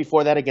too long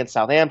before that against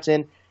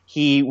Southampton,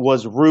 he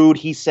was rude,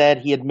 he said,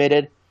 he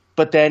admitted.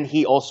 But then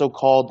he also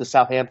called the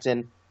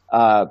Southampton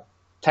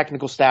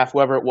technical staff,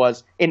 whoever it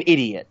was, an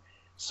idiot.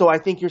 So I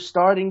think you're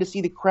starting to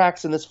see the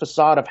cracks in this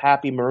facade of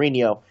happy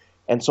Mourinho.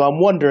 And so I'm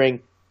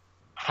wondering,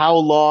 how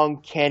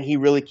long can he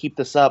really keep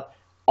this up?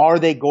 Are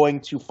they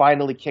going to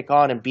finally kick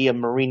on and be a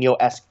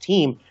Mourinho-esque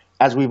team,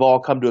 as we've all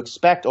come to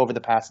expect over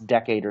the past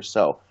decade or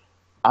so?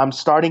 I'm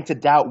starting to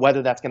doubt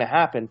whether that's going to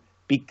happen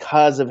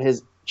because of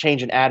his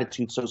change in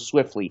attitude so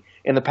swiftly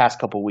in the past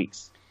couple of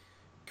weeks.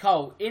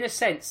 Cole, in a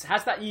sense,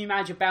 has that new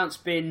manager bounce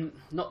been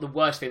not the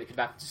worst thing that could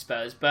happen to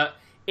Spurs, but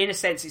in a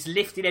sense it's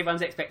lifted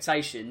everyone's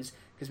expectations,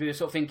 because we were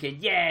sort of thinking,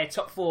 yeah,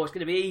 top four, it's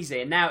going to be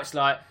easy, and now it's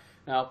like,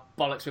 oh,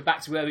 bollocks, we're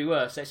back to where we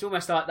were. So it's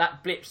almost like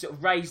that blip sort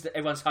of raised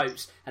everyone's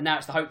hopes, and now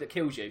it's the hope that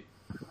kills you.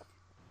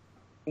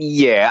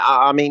 Yeah,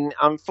 I mean,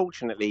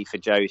 unfortunately for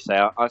Jose,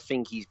 I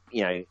think he's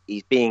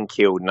being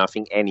killed, and I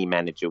think any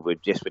manager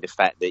would, just with the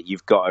fact that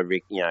you've got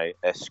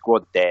a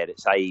squad there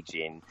that's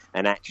aging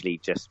and actually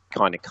just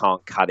kind of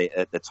can't cut it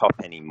at the top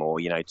anymore.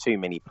 Too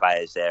many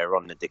players there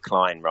on the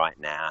decline right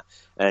now,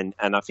 and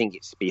I think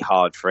it's be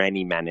hard for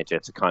any manager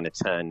to kind of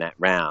turn that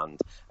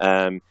round.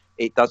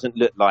 It doesn't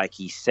look like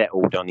he's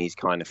settled on his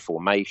kind of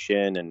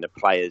formation and the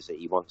players that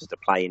he wants to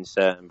play in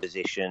certain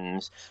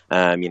positions.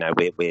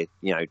 We're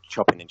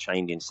chopping and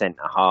changing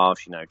centre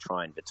halves,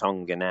 trying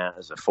Vertonghen out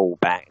as a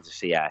fullback to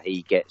see how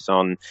he gets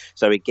on.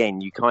 So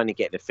again, you kind of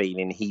get the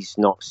feeling he's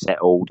not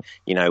settled.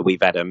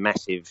 We've had a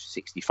massive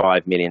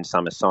 65 million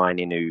summer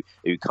signing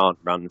who can't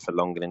run for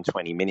longer than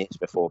 20 minutes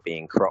before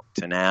being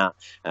crocked and out.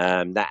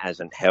 That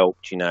hasn't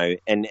helped,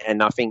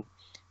 and I think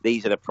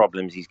these are the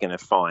problems he's going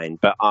to find.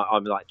 But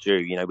I'm like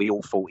Drew, we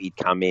all thought he'd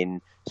come in,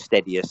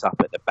 steady us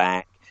up at the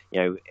back.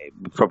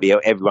 Probably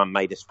everyone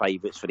made us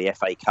favourites for the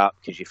FA Cup,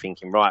 because you're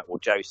thinking, right, well,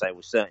 Jose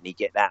will certainly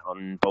get that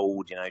on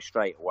board,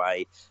 straight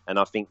away. And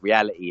I think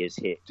reality has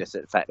hit, just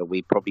the fact that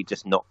we're probably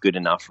just not good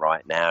enough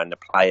right now, and the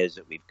players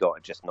that we've got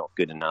are just not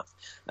good enough.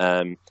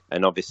 And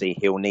obviously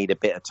he'll need a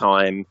bit of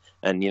time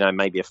and,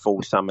 maybe a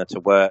full summer to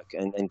work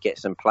and get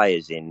some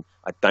players in.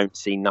 I don't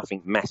see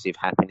nothing massive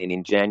happening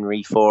in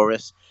January for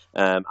us,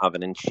 other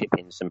than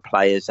shipping some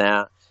players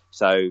out.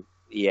 So,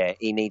 yeah,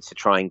 he needs to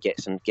try and get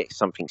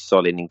something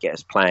solid and get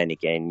us playing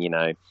again.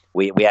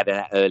 We had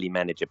an early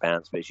manager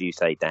bounce, but as you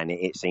say, Dan,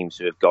 it seems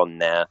to have gone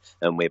now,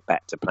 and we're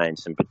back to playing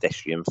some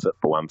pedestrian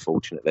football,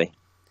 unfortunately.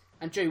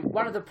 And Drew,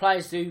 one of the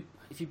players who,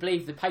 if you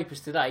believe the papers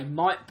today,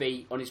 might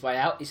be on his way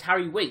out is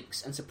Harry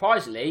Winks, and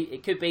surprisingly,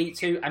 it could be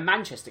to a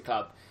Manchester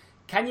club.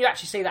 Can you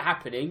actually see that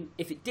happening?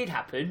 If it did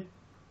happen,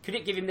 could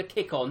it give him the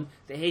kick on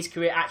that his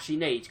career actually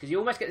needs? Because you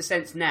almost get the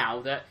sense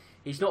now that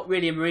he's not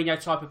really a Mourinho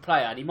type of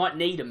player, and he might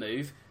need a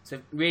move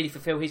to really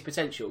fulfil his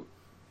potential.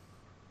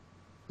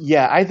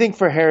 Yeah, I think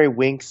for Harry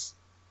Winks,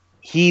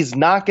 he's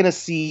not going to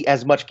see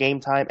as much game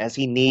time as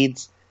he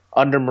needs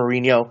under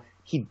Mourinho.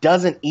 He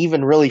doesn't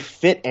even really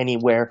fit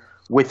anywhere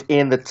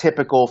within the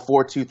typical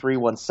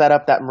 4-2-3-1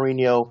 setup that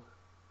Mourinho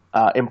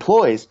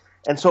employs.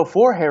 And so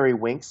for Harry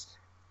Winks,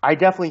 I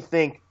definitely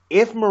think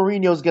if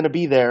Mourinho's going to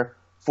be there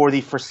for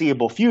the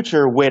foreseeable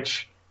future,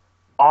 which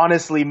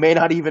honestly may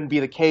not even be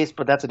the case,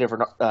 but that's a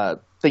different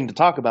thing to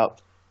talk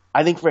about.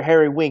 I think for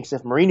Harry Winks,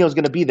 if Mourinho's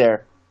going to be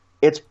there,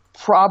 it's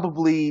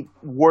probably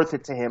worth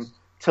it to him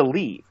to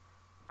leave.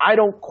 I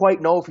don't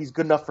quite know if he's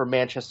good enough for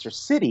Manchester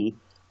City,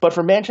 but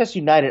for Manchester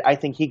United, I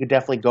think he could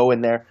definitely go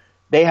in there.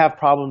 They have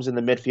problems in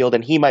the midfield,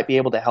 and he might be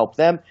able to help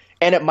them,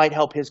 and it might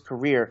help his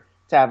career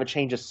to have a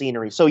change of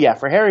scenery. So yeah,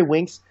 for Harry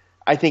Winks,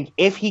 I think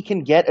if he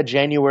can get a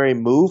January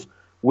move,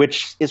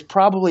 which is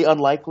probably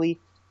unlikely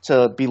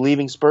to be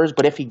leaving Spurs,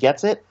 but if he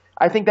gets it,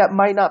 I think that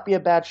might not be a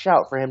bad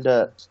shout for him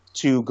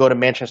to go to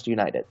Manchester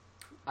United.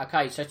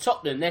 Okay, so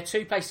Tottenham, they're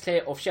 2 places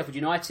clear of Sheffield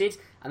United,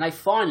 and they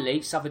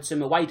finally suffered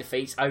some away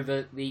defeats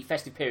over the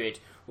festive period.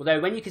 Although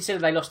when you consider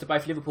they lost to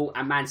both Liverpool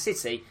and Man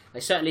City, they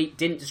certainly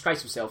didn't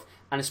disgrace themselves,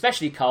 and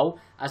especially Cole,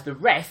 as the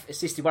ref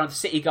assisted one of the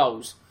City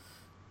goals.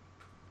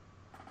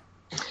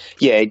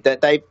 Yeah,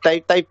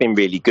 they've been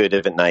really good,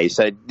 haven't they?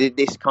 So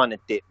this kind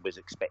of dip was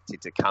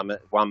expected to come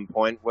at one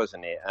point,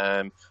 wasn't it?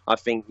 I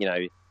think,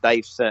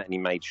 they've certainly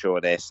made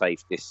sure they're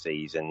safe this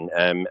season.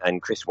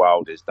 And Chris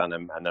Wilder's done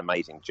an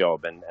amazing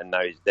job and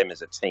knows them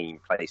as a team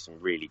play some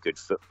really good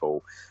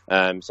football.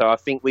 So I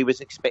think we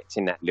was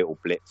expecting that little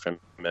blip from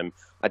them.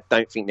 I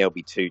don't think they'll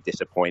be too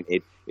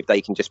disappointed if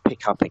they can just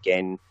pick up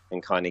again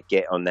and kind of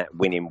get on that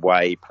winning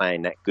way,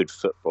 playing that good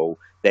football.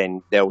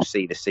 Then they'll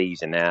see the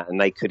season out, and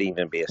they could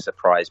even be a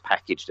surprise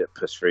package that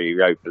puts through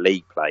Europa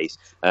League place.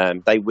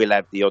 They will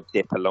have the odd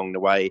dip along the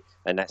way,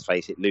 and let's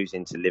face it,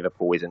 losing to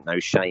Liverpool isn't no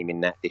shame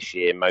in that this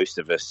year. Most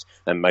of us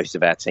and most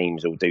of our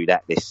teams will do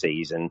that this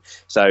season.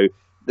 So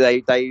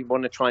they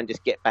want to try and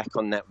just get back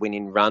on that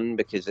winning run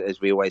because, as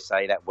we always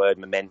say, that word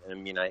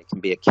momentum, it can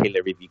be a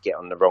killer if you get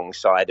on the wrong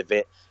side of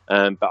it.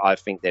 But I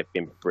think they've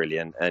been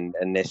brilliant and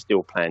they're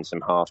still playing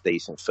some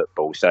half-decent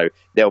football. So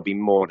they'll be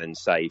more than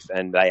safe.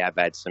 And they have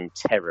had some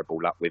terrible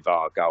luck with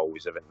our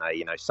goals, haven't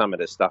they? Some of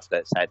the stuff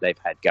they've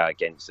had go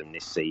against them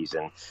this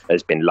season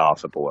has been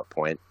laughable at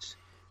points.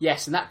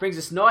 Yes, and that brings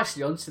us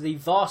nicely on to the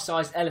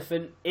VAR-sized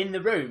elephant in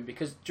the room.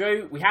 Because,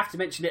 Drew, we have to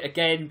mention it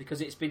again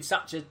because it's been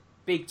such a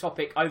big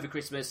topic over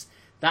Christmas.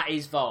 That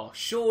is VAR.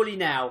 Surely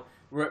now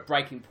we're at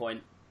breaking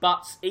point.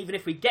 But even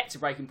if we get to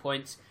breaking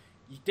point,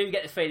 you do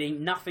get the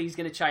feeling nothing's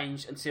going to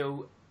change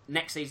until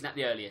next season at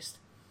the earliest.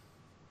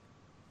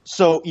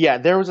 So, yeah,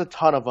 there was a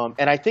ton of them.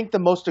 And I think the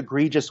most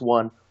egregious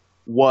one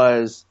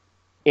was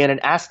in an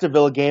Aston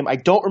Villa game. I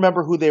don't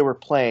remember who they were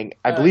playing.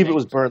 I believe it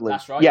was Burnley.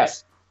 That's right.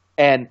 Yes.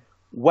 Yeah. And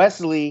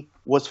Wesley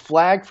was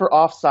flagged for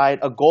offside.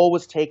 A goal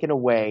was taken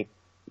away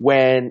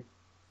when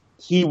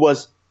he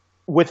was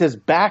with his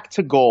back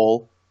to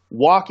goal,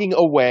 walking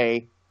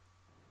away.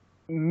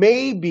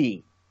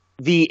 Maybe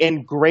the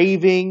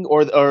engraving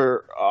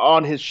or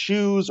on his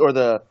shoes or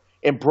the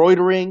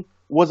embroidering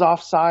was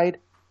offside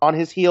on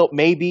his heel,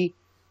 maybe.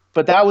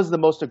 But that was the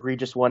most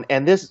egregious one.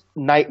 And this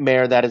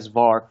nightmare that is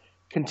VAR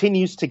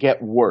continues to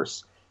get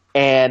worse.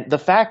 And the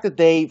fact that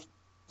they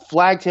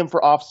flagged him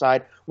for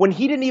offside when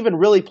he didn't even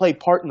really play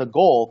part in the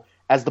goal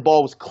as the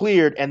ball was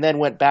cleared and then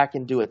went back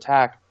into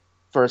attack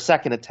for a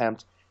second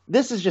attempt,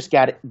 this is just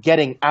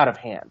getting out of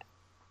hand.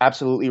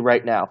 Absolutely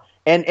right now.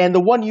 And the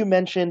one you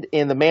mentioned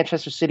in the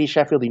Manchester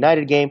City-Sheffield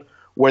United game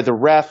where the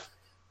ref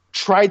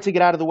tried to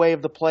get out of the way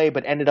of the play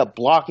but ended up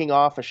blocking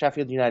off a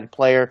Sheffield United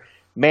player.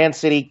 Man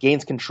City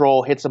gains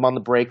control, hits him on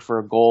the break for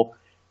a goal.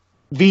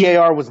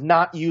 VAR was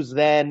not used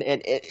then.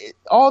 And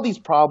all these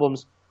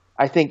problems,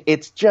 I think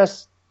it's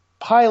just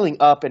piling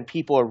up and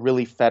people are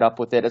really fed up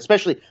with it.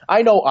 Especially,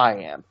 I know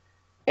I am.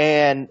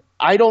 And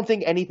I don't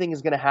think anything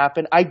is going to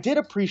happen. I did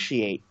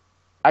appreciate,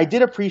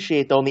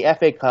 though, in the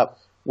FA Cup,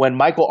 when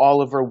Michael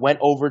Oliver went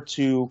over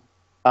to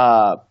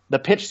the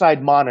pitch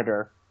side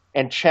monitor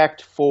and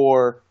checked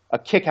for a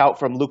kick out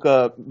from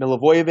Luka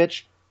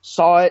Milivojevic,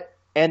 saw it,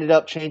 ended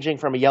up changing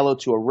from a yellow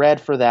to a red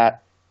for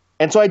that.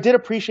 And so I did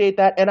appreciate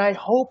that, and I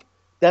hope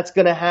that's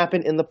going to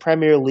happen in the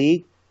Premier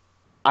League.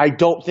 I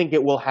don't think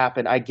it will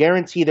happen. I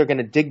guarantee they're going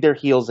to dig their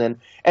heels in,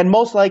 and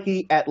most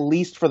likely at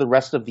least for the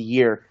rest of the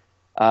year,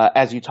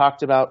 as you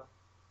talked about,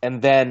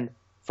 and then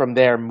from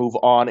there move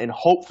on and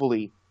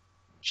hopefully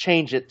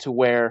change it to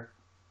where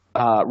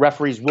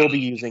referees will be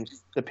using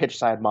the pitch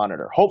side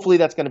monitor. Hopefully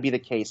that's going to be the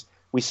case.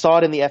 We saw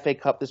it in the FA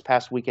Cup this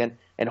past weekend,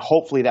 and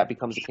hopefully that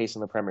becomes the case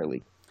in the Premier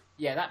League.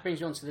 Yeah, that brings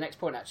me on to the next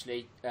point,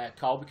 actually,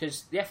 Carl,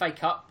 because the FA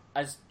Cup,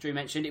 as Drew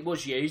mentioned, it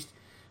was used,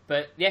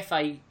 but the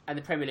FA and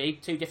the Premier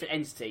League, two different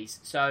entities.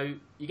 So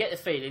you get the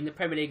feeling the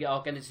Premier League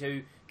are going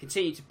to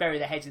continue to bury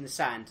their heads in the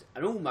sand,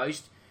 and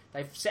almost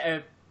they've set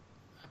a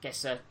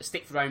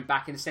stick for their own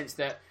back in the sense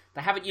that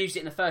they haven't used it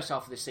in the first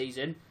half of the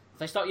season. If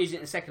they start using it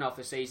in the second half of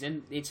the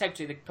season, the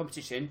integrity of the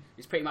competition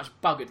is pretty much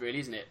buggered, really,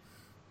 isn't it?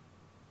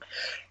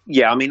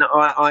 Yeah, I mean,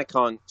 I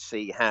can't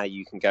see how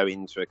you can go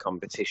into a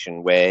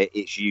competition where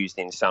it's used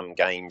in some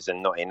games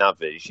and not in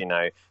others.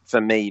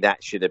 For me,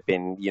 that should have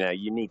been,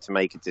 you need to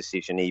make a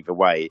decision either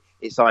way.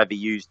 It's either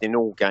used in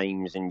all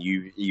games and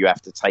you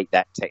have to take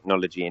that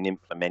technology and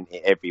implement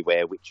it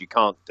everywhere, which you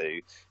can't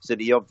do. So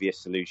the obvious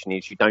solution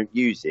is you don't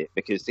use it,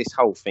 because this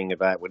whole thing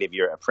about, well, if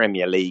you're at a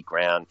Premier League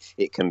ground,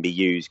 it can be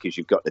used because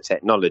you've got the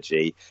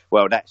technology.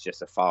 Well, that's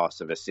just a farce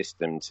of a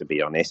system, to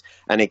be honest.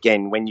 And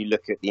again, when you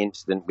look at the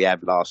incident we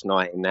had last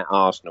night in that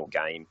Arsenal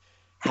game,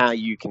 how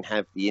you can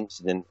have the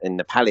incident in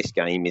the Palace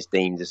game is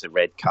deemed as a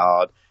red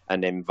card,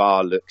 and then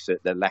VAR looks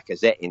at the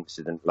Lacazette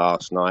incident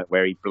last night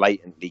where he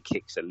blatantly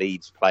kicks a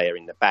Leeds player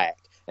in the back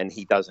and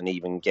he doesn't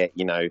even get,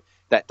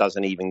 that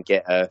doesn't even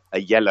get a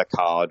yellow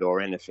card or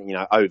anything,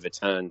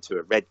 overturned to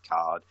a red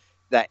card.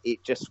 That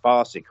it's just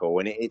farcical,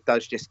 and it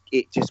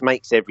just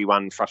makes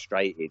everyone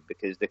frustrated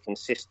because the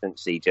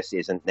consistency just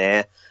isn't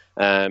there.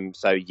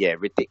 So yeah,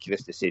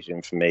 ridiculous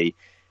decision for me.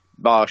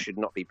 VAR should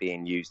not be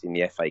being used in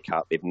the FA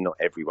Cup if not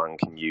everyone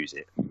can use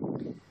it.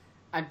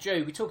 And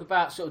Drew, we talk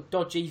about sort of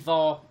dodgy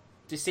VAR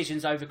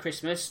decisions over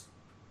Christmas.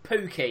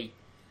 Pookie.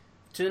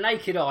 To the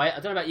naked eye, I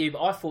don't know about you,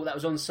 but I thought that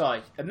was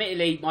onside.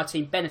 Admittedly, my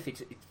team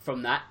benefited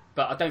from that,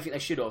 but I don't think they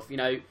should have.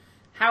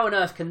 How on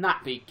earth can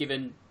that be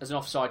given as an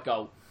offside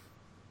goal?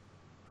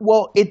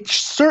 Well, it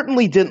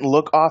certainly didn't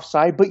look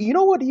offside, but you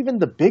know what even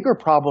the bigger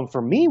problem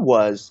for me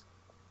was?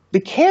 The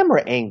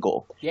camera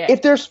angle. Yeah.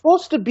 If they're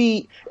supposed to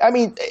be, I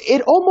mean,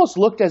 it almost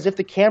looked as if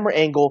the camera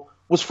angle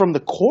was from the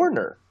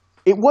corner.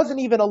 It wasn't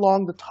even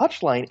along the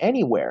touchline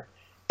anywhere.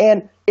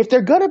 And if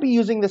they're going to be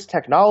using this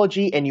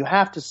technology and you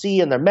have to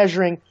see and they're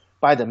measuring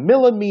by the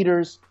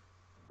millimeters,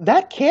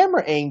 that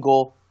camera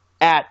angle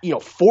at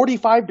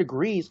 45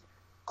 degrees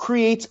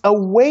creates a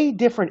way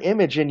different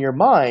image in your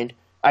mind,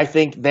 I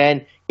think,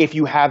 than if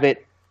you have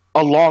it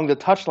along the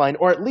touchline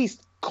or at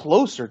least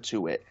closer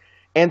to it.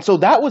 And so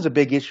that was a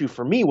big issue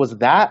for me, was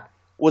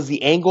the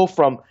angle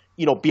from,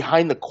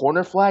 behind the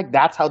corner flag.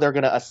 That's how they're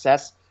going to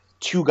assess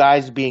two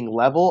guys being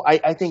level.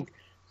 I think,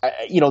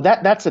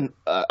 that's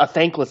a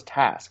thankless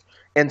task.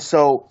 And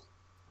so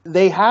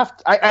they have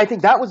 – I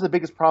think that was the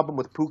biggest problem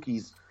with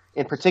Pukki's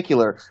in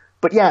particular.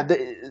 But, yeah,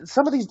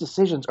 some of these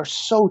decisions are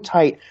so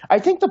tight. I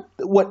think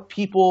what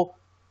people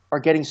are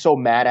getting so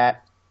mad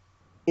at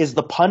is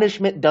the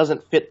punishment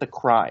doesn't fit the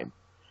crime.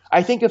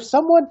 I think if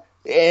someone –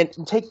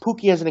 and take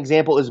Pukki as an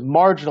example, is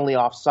marginally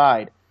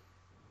offside,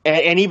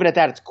 and even at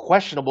that, it's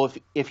questionable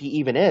if he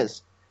even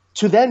is,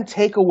 to then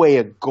take away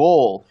a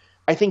goal,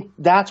 I think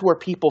that's where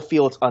people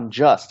feel it's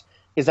unjust,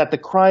 is that the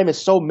crime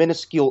is so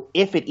minuscule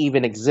if it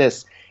even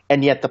exists,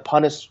 and yet the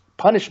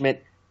punishment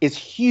is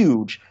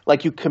huge,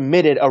 like you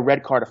committed a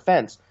red card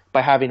offense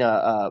by having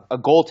a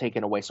goal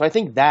taken away. So I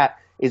think that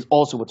is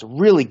also what's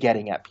really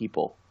getting at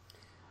people.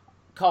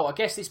 Cole, I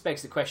guess this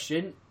begs the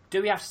question,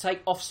 do we have to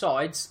take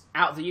offsides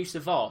out of the use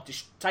of VAR?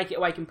 Just take it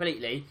away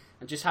completely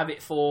and just have it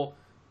for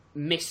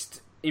missed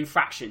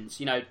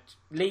infractions?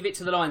 Leave it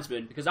to the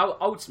linesman, because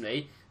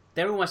ultimately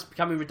they're almost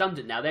becoming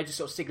redundant now. They're just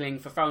sort of signalling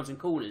for throws and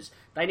corners.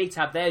 They need to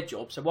have their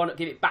job, so why not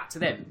give it back to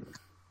them?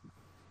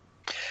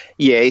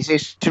 Yeah,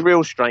 it's a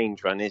real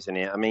strange one, isn't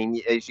it? I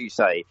mean, as you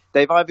say,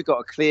 they've either got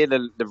to clear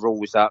the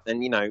rules up,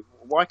 and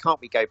why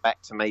can't we go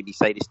back to maybe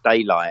say this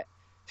daylight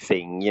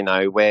thing,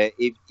 where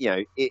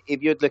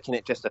if you're looking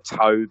at just a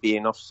toe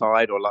being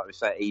offside, or like we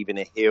say, even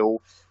a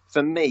heel,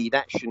 for me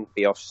that shouldn't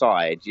be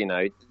offside.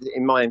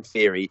 In my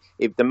theory,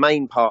 if the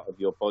main part of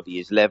your body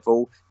is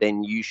level,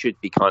 then you should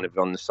be kind of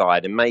on the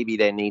side, and maybe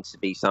there needs to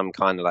be some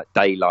kind of like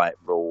daylight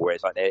rule, where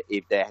it's like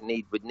if there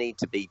would need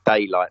to be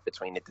daylight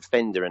between the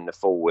defender and the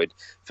forward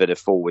for the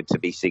forward to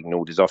be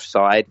signalled as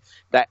offside.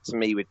 That to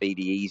me would be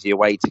the easier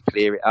way to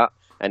clear it up.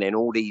 And then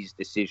all these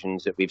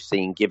decisions that we've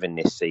seen given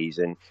this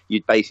season,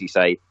 you'd basically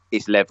say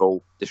it's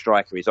level, the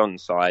striker is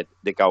onside,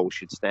 the goal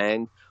should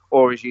stand.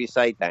 Or as you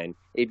say, Dan,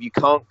 if you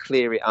can't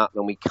clear it up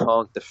and we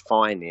can't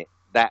define it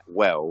that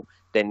well,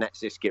 then let's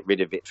just get rid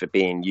of it for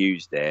being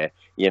used there,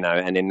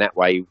 and in that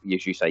way,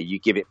 as you say, you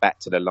give it back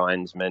to the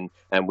linesman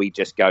and we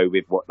just go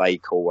with what they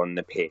call on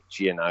the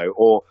pitch,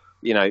 or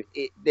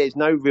there's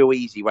no real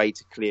easy way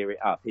to clear it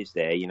up, is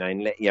there?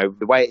 And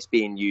the way it's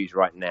being used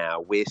right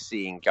now, we're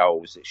seeing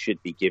goals that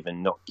should be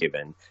given, not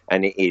given,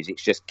 and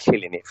it's just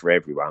killing it for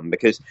everyone,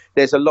 because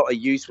there's a lot of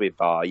use with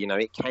VAR.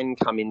 It can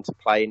come into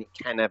play and it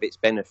can have its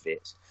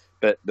benefits,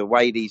 but the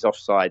way these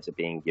offsides are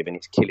being given,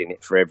 it's killing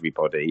it for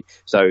everybody.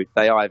 So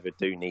they either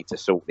do need to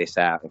sort this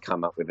out and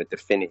come up with a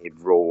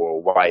definitive rule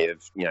or way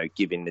of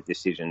giving the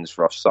decisions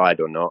for offside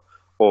or not,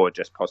 or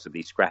just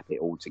possibly scrap it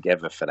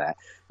altogether for that.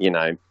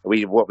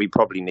 What we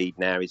probably need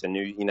now is a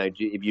new,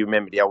 if you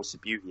remember the old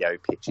Subbuteo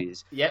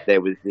pitches, yep. There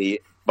was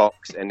the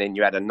box and then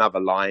you had another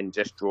line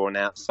just drawn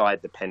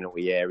outside the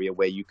penalty area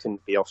where you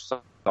couldn't be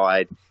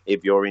offside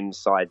if you're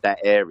inside that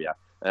area.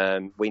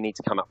 We need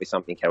to come up with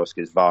something else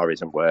because VAR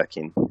isn't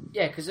working.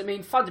 Yeah, because,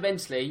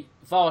 fundamentally,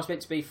 VAR is meant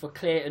to be for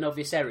clear and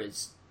obvious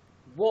errors.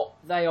 What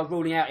they are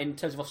ruling out in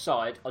terms of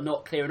offside are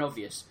not clear and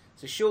obvious.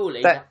 So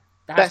surely...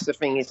 That's the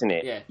thing, isn't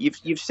it? Yeah.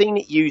 You've seen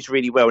it used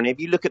really well. And if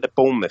you look at the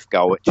Bournemouth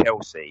goal at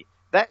Chelsea,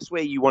 that's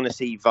where you want to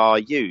see VAR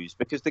used,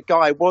 because the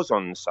guy was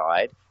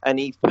onside and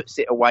he puts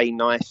it away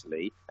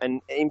nicely.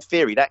 And in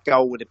theory, that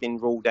goal would have been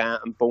ruled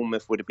out and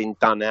Bournemouth would have been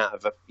done out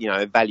of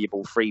a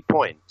valuable 3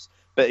 points.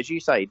 But as you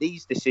say,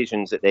 these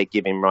decisions that they're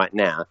giving right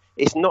now,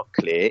 it's not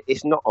clear,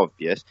 it's not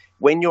obvious.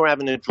 When you're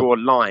having to draw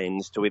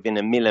lines to within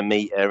a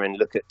millimetre and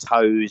look at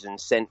toes and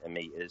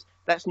centimetres,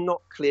 that's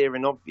not clear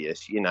and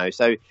obvious,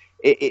 So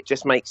it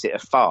just makes it a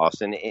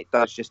farce, and it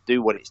does just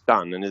do what it's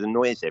done, and it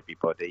annoys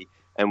everybody.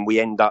 And we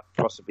end up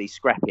possibly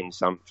scrapping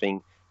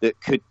something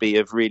that could be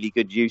of really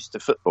good use to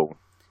football.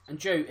 And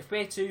Joe, if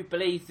we're to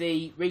believe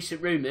the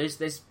recent rumours,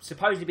 there's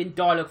supposedly been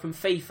dialogue from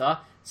FIFA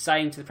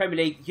saying to the Premier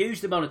League, use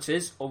the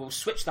monitors or we'll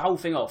switch the whole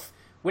thing off.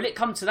 Will it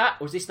come to that,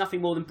 or is this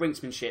nothing more than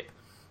brinksmanship?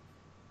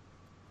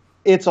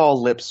 It's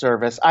all lip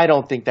service. I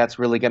don't think that's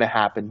really going to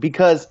happen,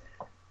 because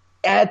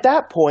at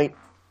that point,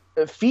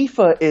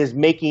 FIFA is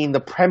making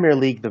the Premier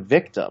League the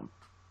victim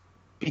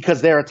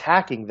because they're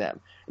attacking them.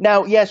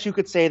 Now, yes, you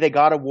could say they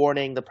got a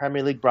warning, the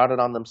Premier League brought it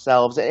on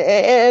themselves,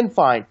 and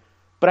fine.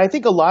 But I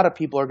think a lot of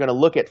people are going to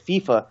look at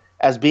FIFA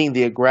as being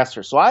the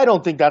aggressor. So I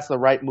don't think that's the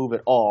right move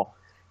at all.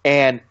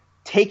 And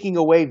taking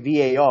away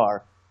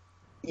VAR,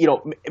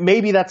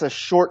 maybe that's a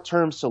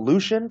short-term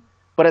solution,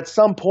 but at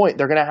some point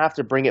they're going to have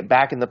to bring it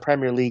back in the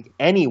Premier League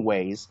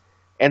anyways.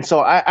 And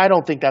so I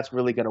don't think that's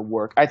really going to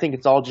work. I think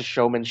it's all just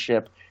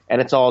showmanship, and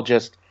it's all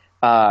just,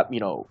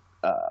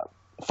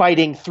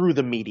 fighting through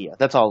the media.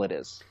 That's all it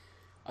is.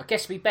 I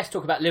guess we best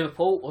talk about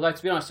Liverpool, although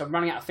to be honest, I'm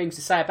running out of things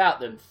to say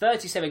about them.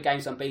 37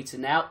 games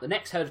unbeaten now. The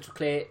next hurdle to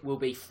clear will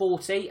be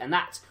 40, and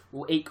that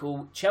will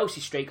equal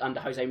Chelsea's streak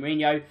under Jose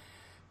Mourinho.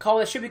 Carl,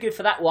 they should be good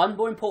for that one.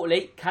 More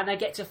importantly, can they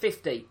get to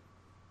 50?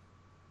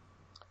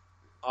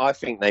 I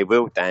think they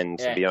will, Dan,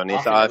 to be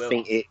honest. I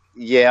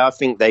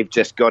think they've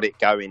just got it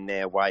going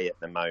their way at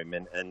the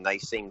moment, and they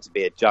seem to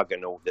be a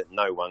juggernaut that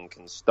no one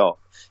can stop.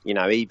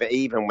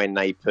 Even when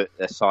they put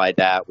the side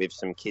out with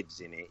some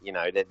kids in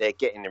it, they're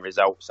getting the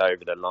results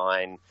over the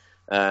line.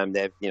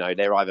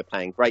 They're either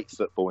playing great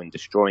football and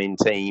destroying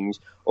teams,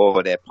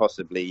 or they're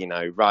possibly,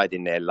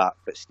 riding their luck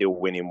but still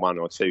winning 1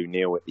 or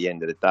 2-0 at the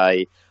end of the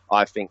day.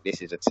 I think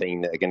this is a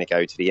team that are going to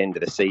go to the end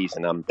of the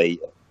season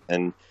unbeaten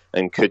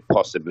and could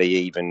possibly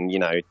even,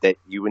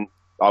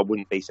 I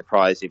wouldn't be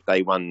surprised if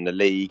they won the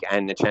league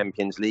and the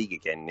Champions League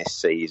again this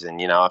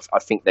season. I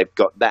think they've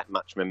got that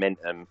much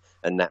momentum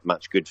and that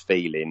much good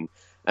feeling.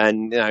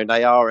 And,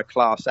 they are a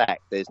class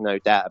act. There's no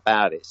doubt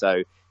about it.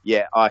 So,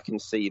 yeah, I can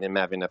see them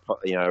having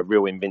a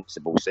real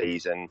invincible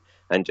season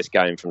and just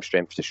going from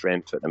strength to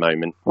strength at the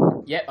moment.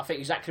 Yep, I think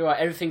exactly right.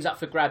 Everything's up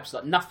for grabs.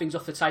 Like, nothing's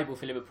off the table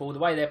for Liverpool. The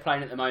way they're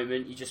playing at the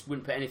moment, you just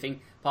wouldn't put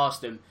anything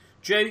past them.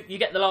 Drew, you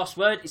get the last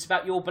word. It's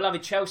about your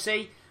beloved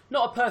Chelsea.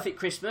 Not a perfect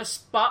Christmas,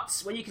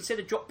 but when you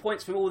consider drop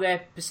points from all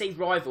their perceived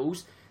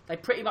rivals, they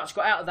pretty much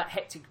got out of that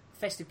hectic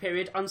festive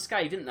period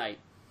unscathed, didn't they?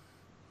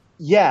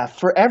 Yeah,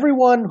 for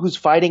everyone who's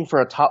fighting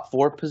for a top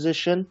 4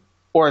 position,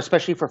 or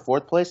especially for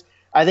 4th place,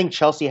 I think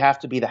Chelsea have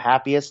to be the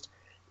happiest.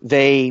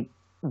 They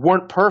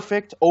weren't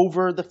perfect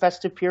over the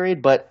festive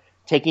period, but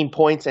taking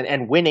points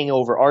and winning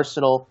over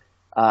Arsenal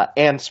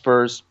and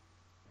Spurs.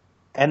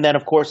 And then,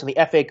 of course, in the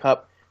FA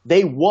Cup,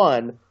 they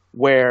won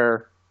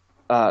where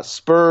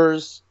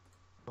Spurs,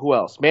 who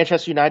else?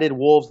 Manchester United,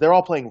 Wolves, they're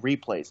all playing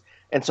replays.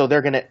 And so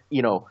they're going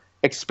to,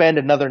 expend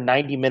another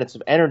 90 minutes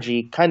of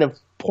energy kind of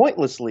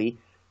pointlessly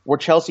where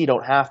Chelsea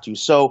don't have to.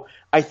 So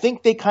I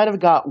think they kind of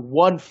got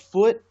one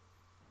foot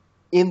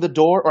in the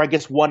door, or I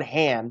guess one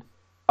hand,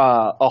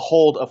 a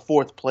hold of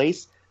 4th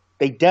place.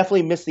 They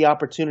definitely missed the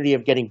opportunity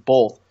of getting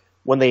both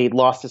when they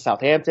lost to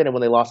Southampton and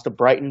when they lost to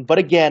Brighton. But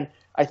again,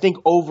 I think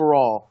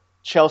overall,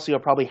 Chelsea are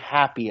probably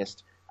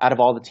happiest out of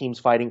all the teams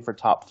fighting for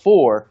top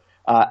 4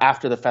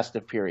 after the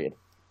festive period.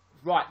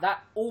 Right,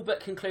 that all but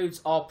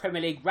concludes our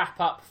Premier League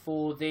wrap-up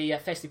for the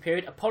festive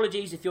period.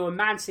 Apologies if you're a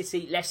Man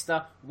City,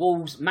 Leicester,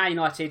 Wolves, Man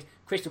United,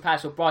 Crystal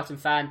Palace or Brighton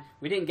fan.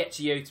 We didn't get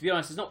to you. To be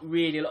honest, there's not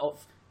really a lot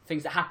of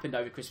things that happened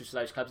over Christmas for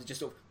those clubs. They just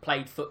sort of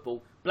played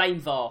football. Blame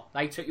VAR.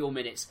 They took your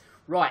minutes.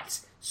 Right,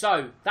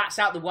 so that's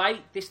out of the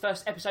way. This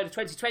first episode of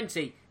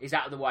 2020 is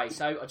out of the way.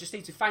 So I just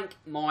need to thank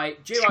my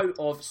duo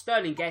of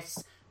sterling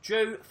guests.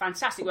 Drew,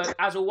 fantastic work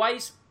as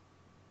always.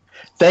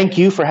 Thank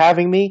you for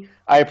having me.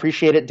 I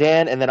appreciate it,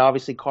 Dan. And then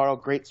obviously, Carl,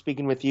 great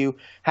speaking with you.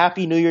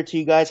 Happy New Year to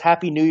you guys.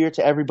 Happy New Year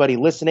to everybody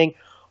listening.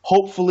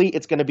 Hopefully,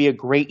 it's going to be a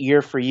great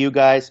year for you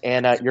guys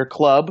and your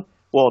club.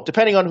 Well,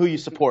 depending on who you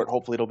support,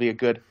 hopefully it'll be a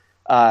good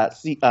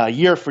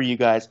year for you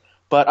guys.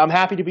 But I'm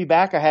happy to be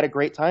back. I had a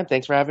great time.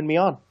 Thanks for having me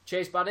on.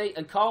 Cheers, buddy.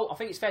 And Carl, I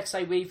think it's fair to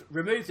say we've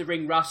removed the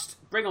ring rust,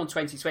 bring on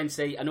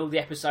 2020 and all the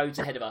episodes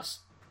ahead of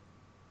us.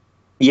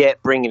 Yeah,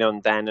 bring it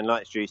on, Dan. And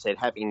like Drew said,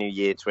 Happy New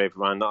Year to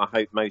everyone. I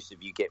hope most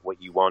of you get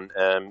what you want.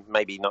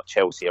 Maybe not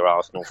Chelsea or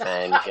Arsenal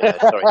fans,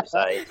 sorry to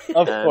say.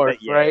 Of course,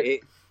 yeah, right?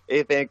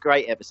 It'll be a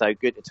great episode.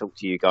 Good to talk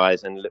to you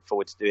guys and look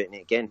forward to doing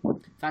it again.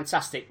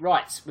 Fantastic.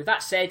 Right, with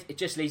that said, it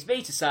just leaves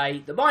me to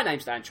say that my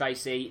name's Dan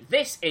Tracy.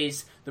 This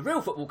is the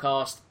Real Football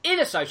Cast in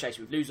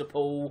association with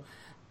Loserpool.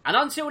 And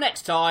until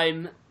next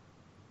time,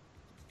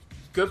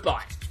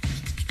 goodbye.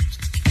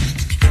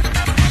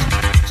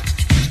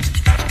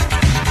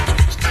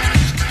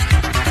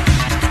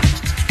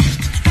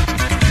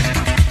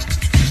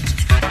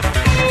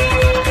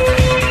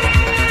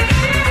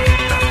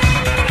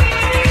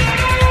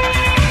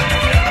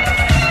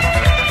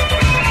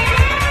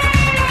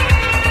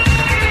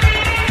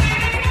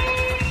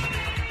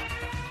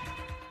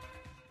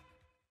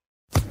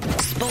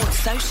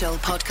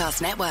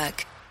 Podcast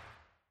Network.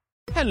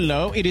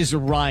 Hello, it is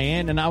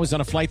Ryan, and I was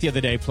on a flight the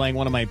other day playing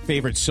one of my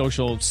favorite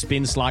social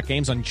spin slot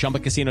games on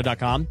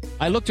ChumbaCasino.com.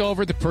 I looked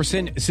over at the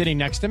person sitting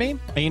next to me,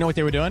 and you know what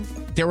they were doing?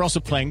 They were also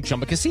playing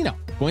Chumba Casino.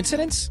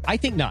 Coincidence? I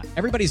think not.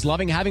 Everybody's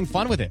loving having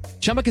fun with it.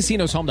 Chumba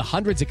Casino is home to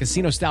hundreds of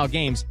casino-style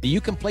games that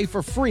you can play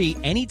for free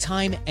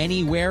anytime,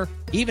 anywhere,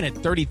 even at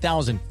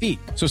 30,000 feet.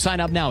 So sign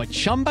up now at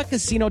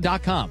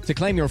ChumbaCasino.com to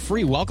claim your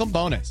free welcome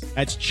bonus.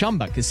 That's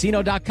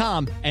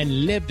ChumbaCasino.com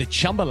and live the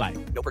Chumba life.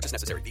 No purchase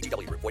necessary.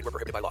 VGW. Void where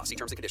prohibited by law. See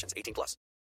terms and conditions. 18+.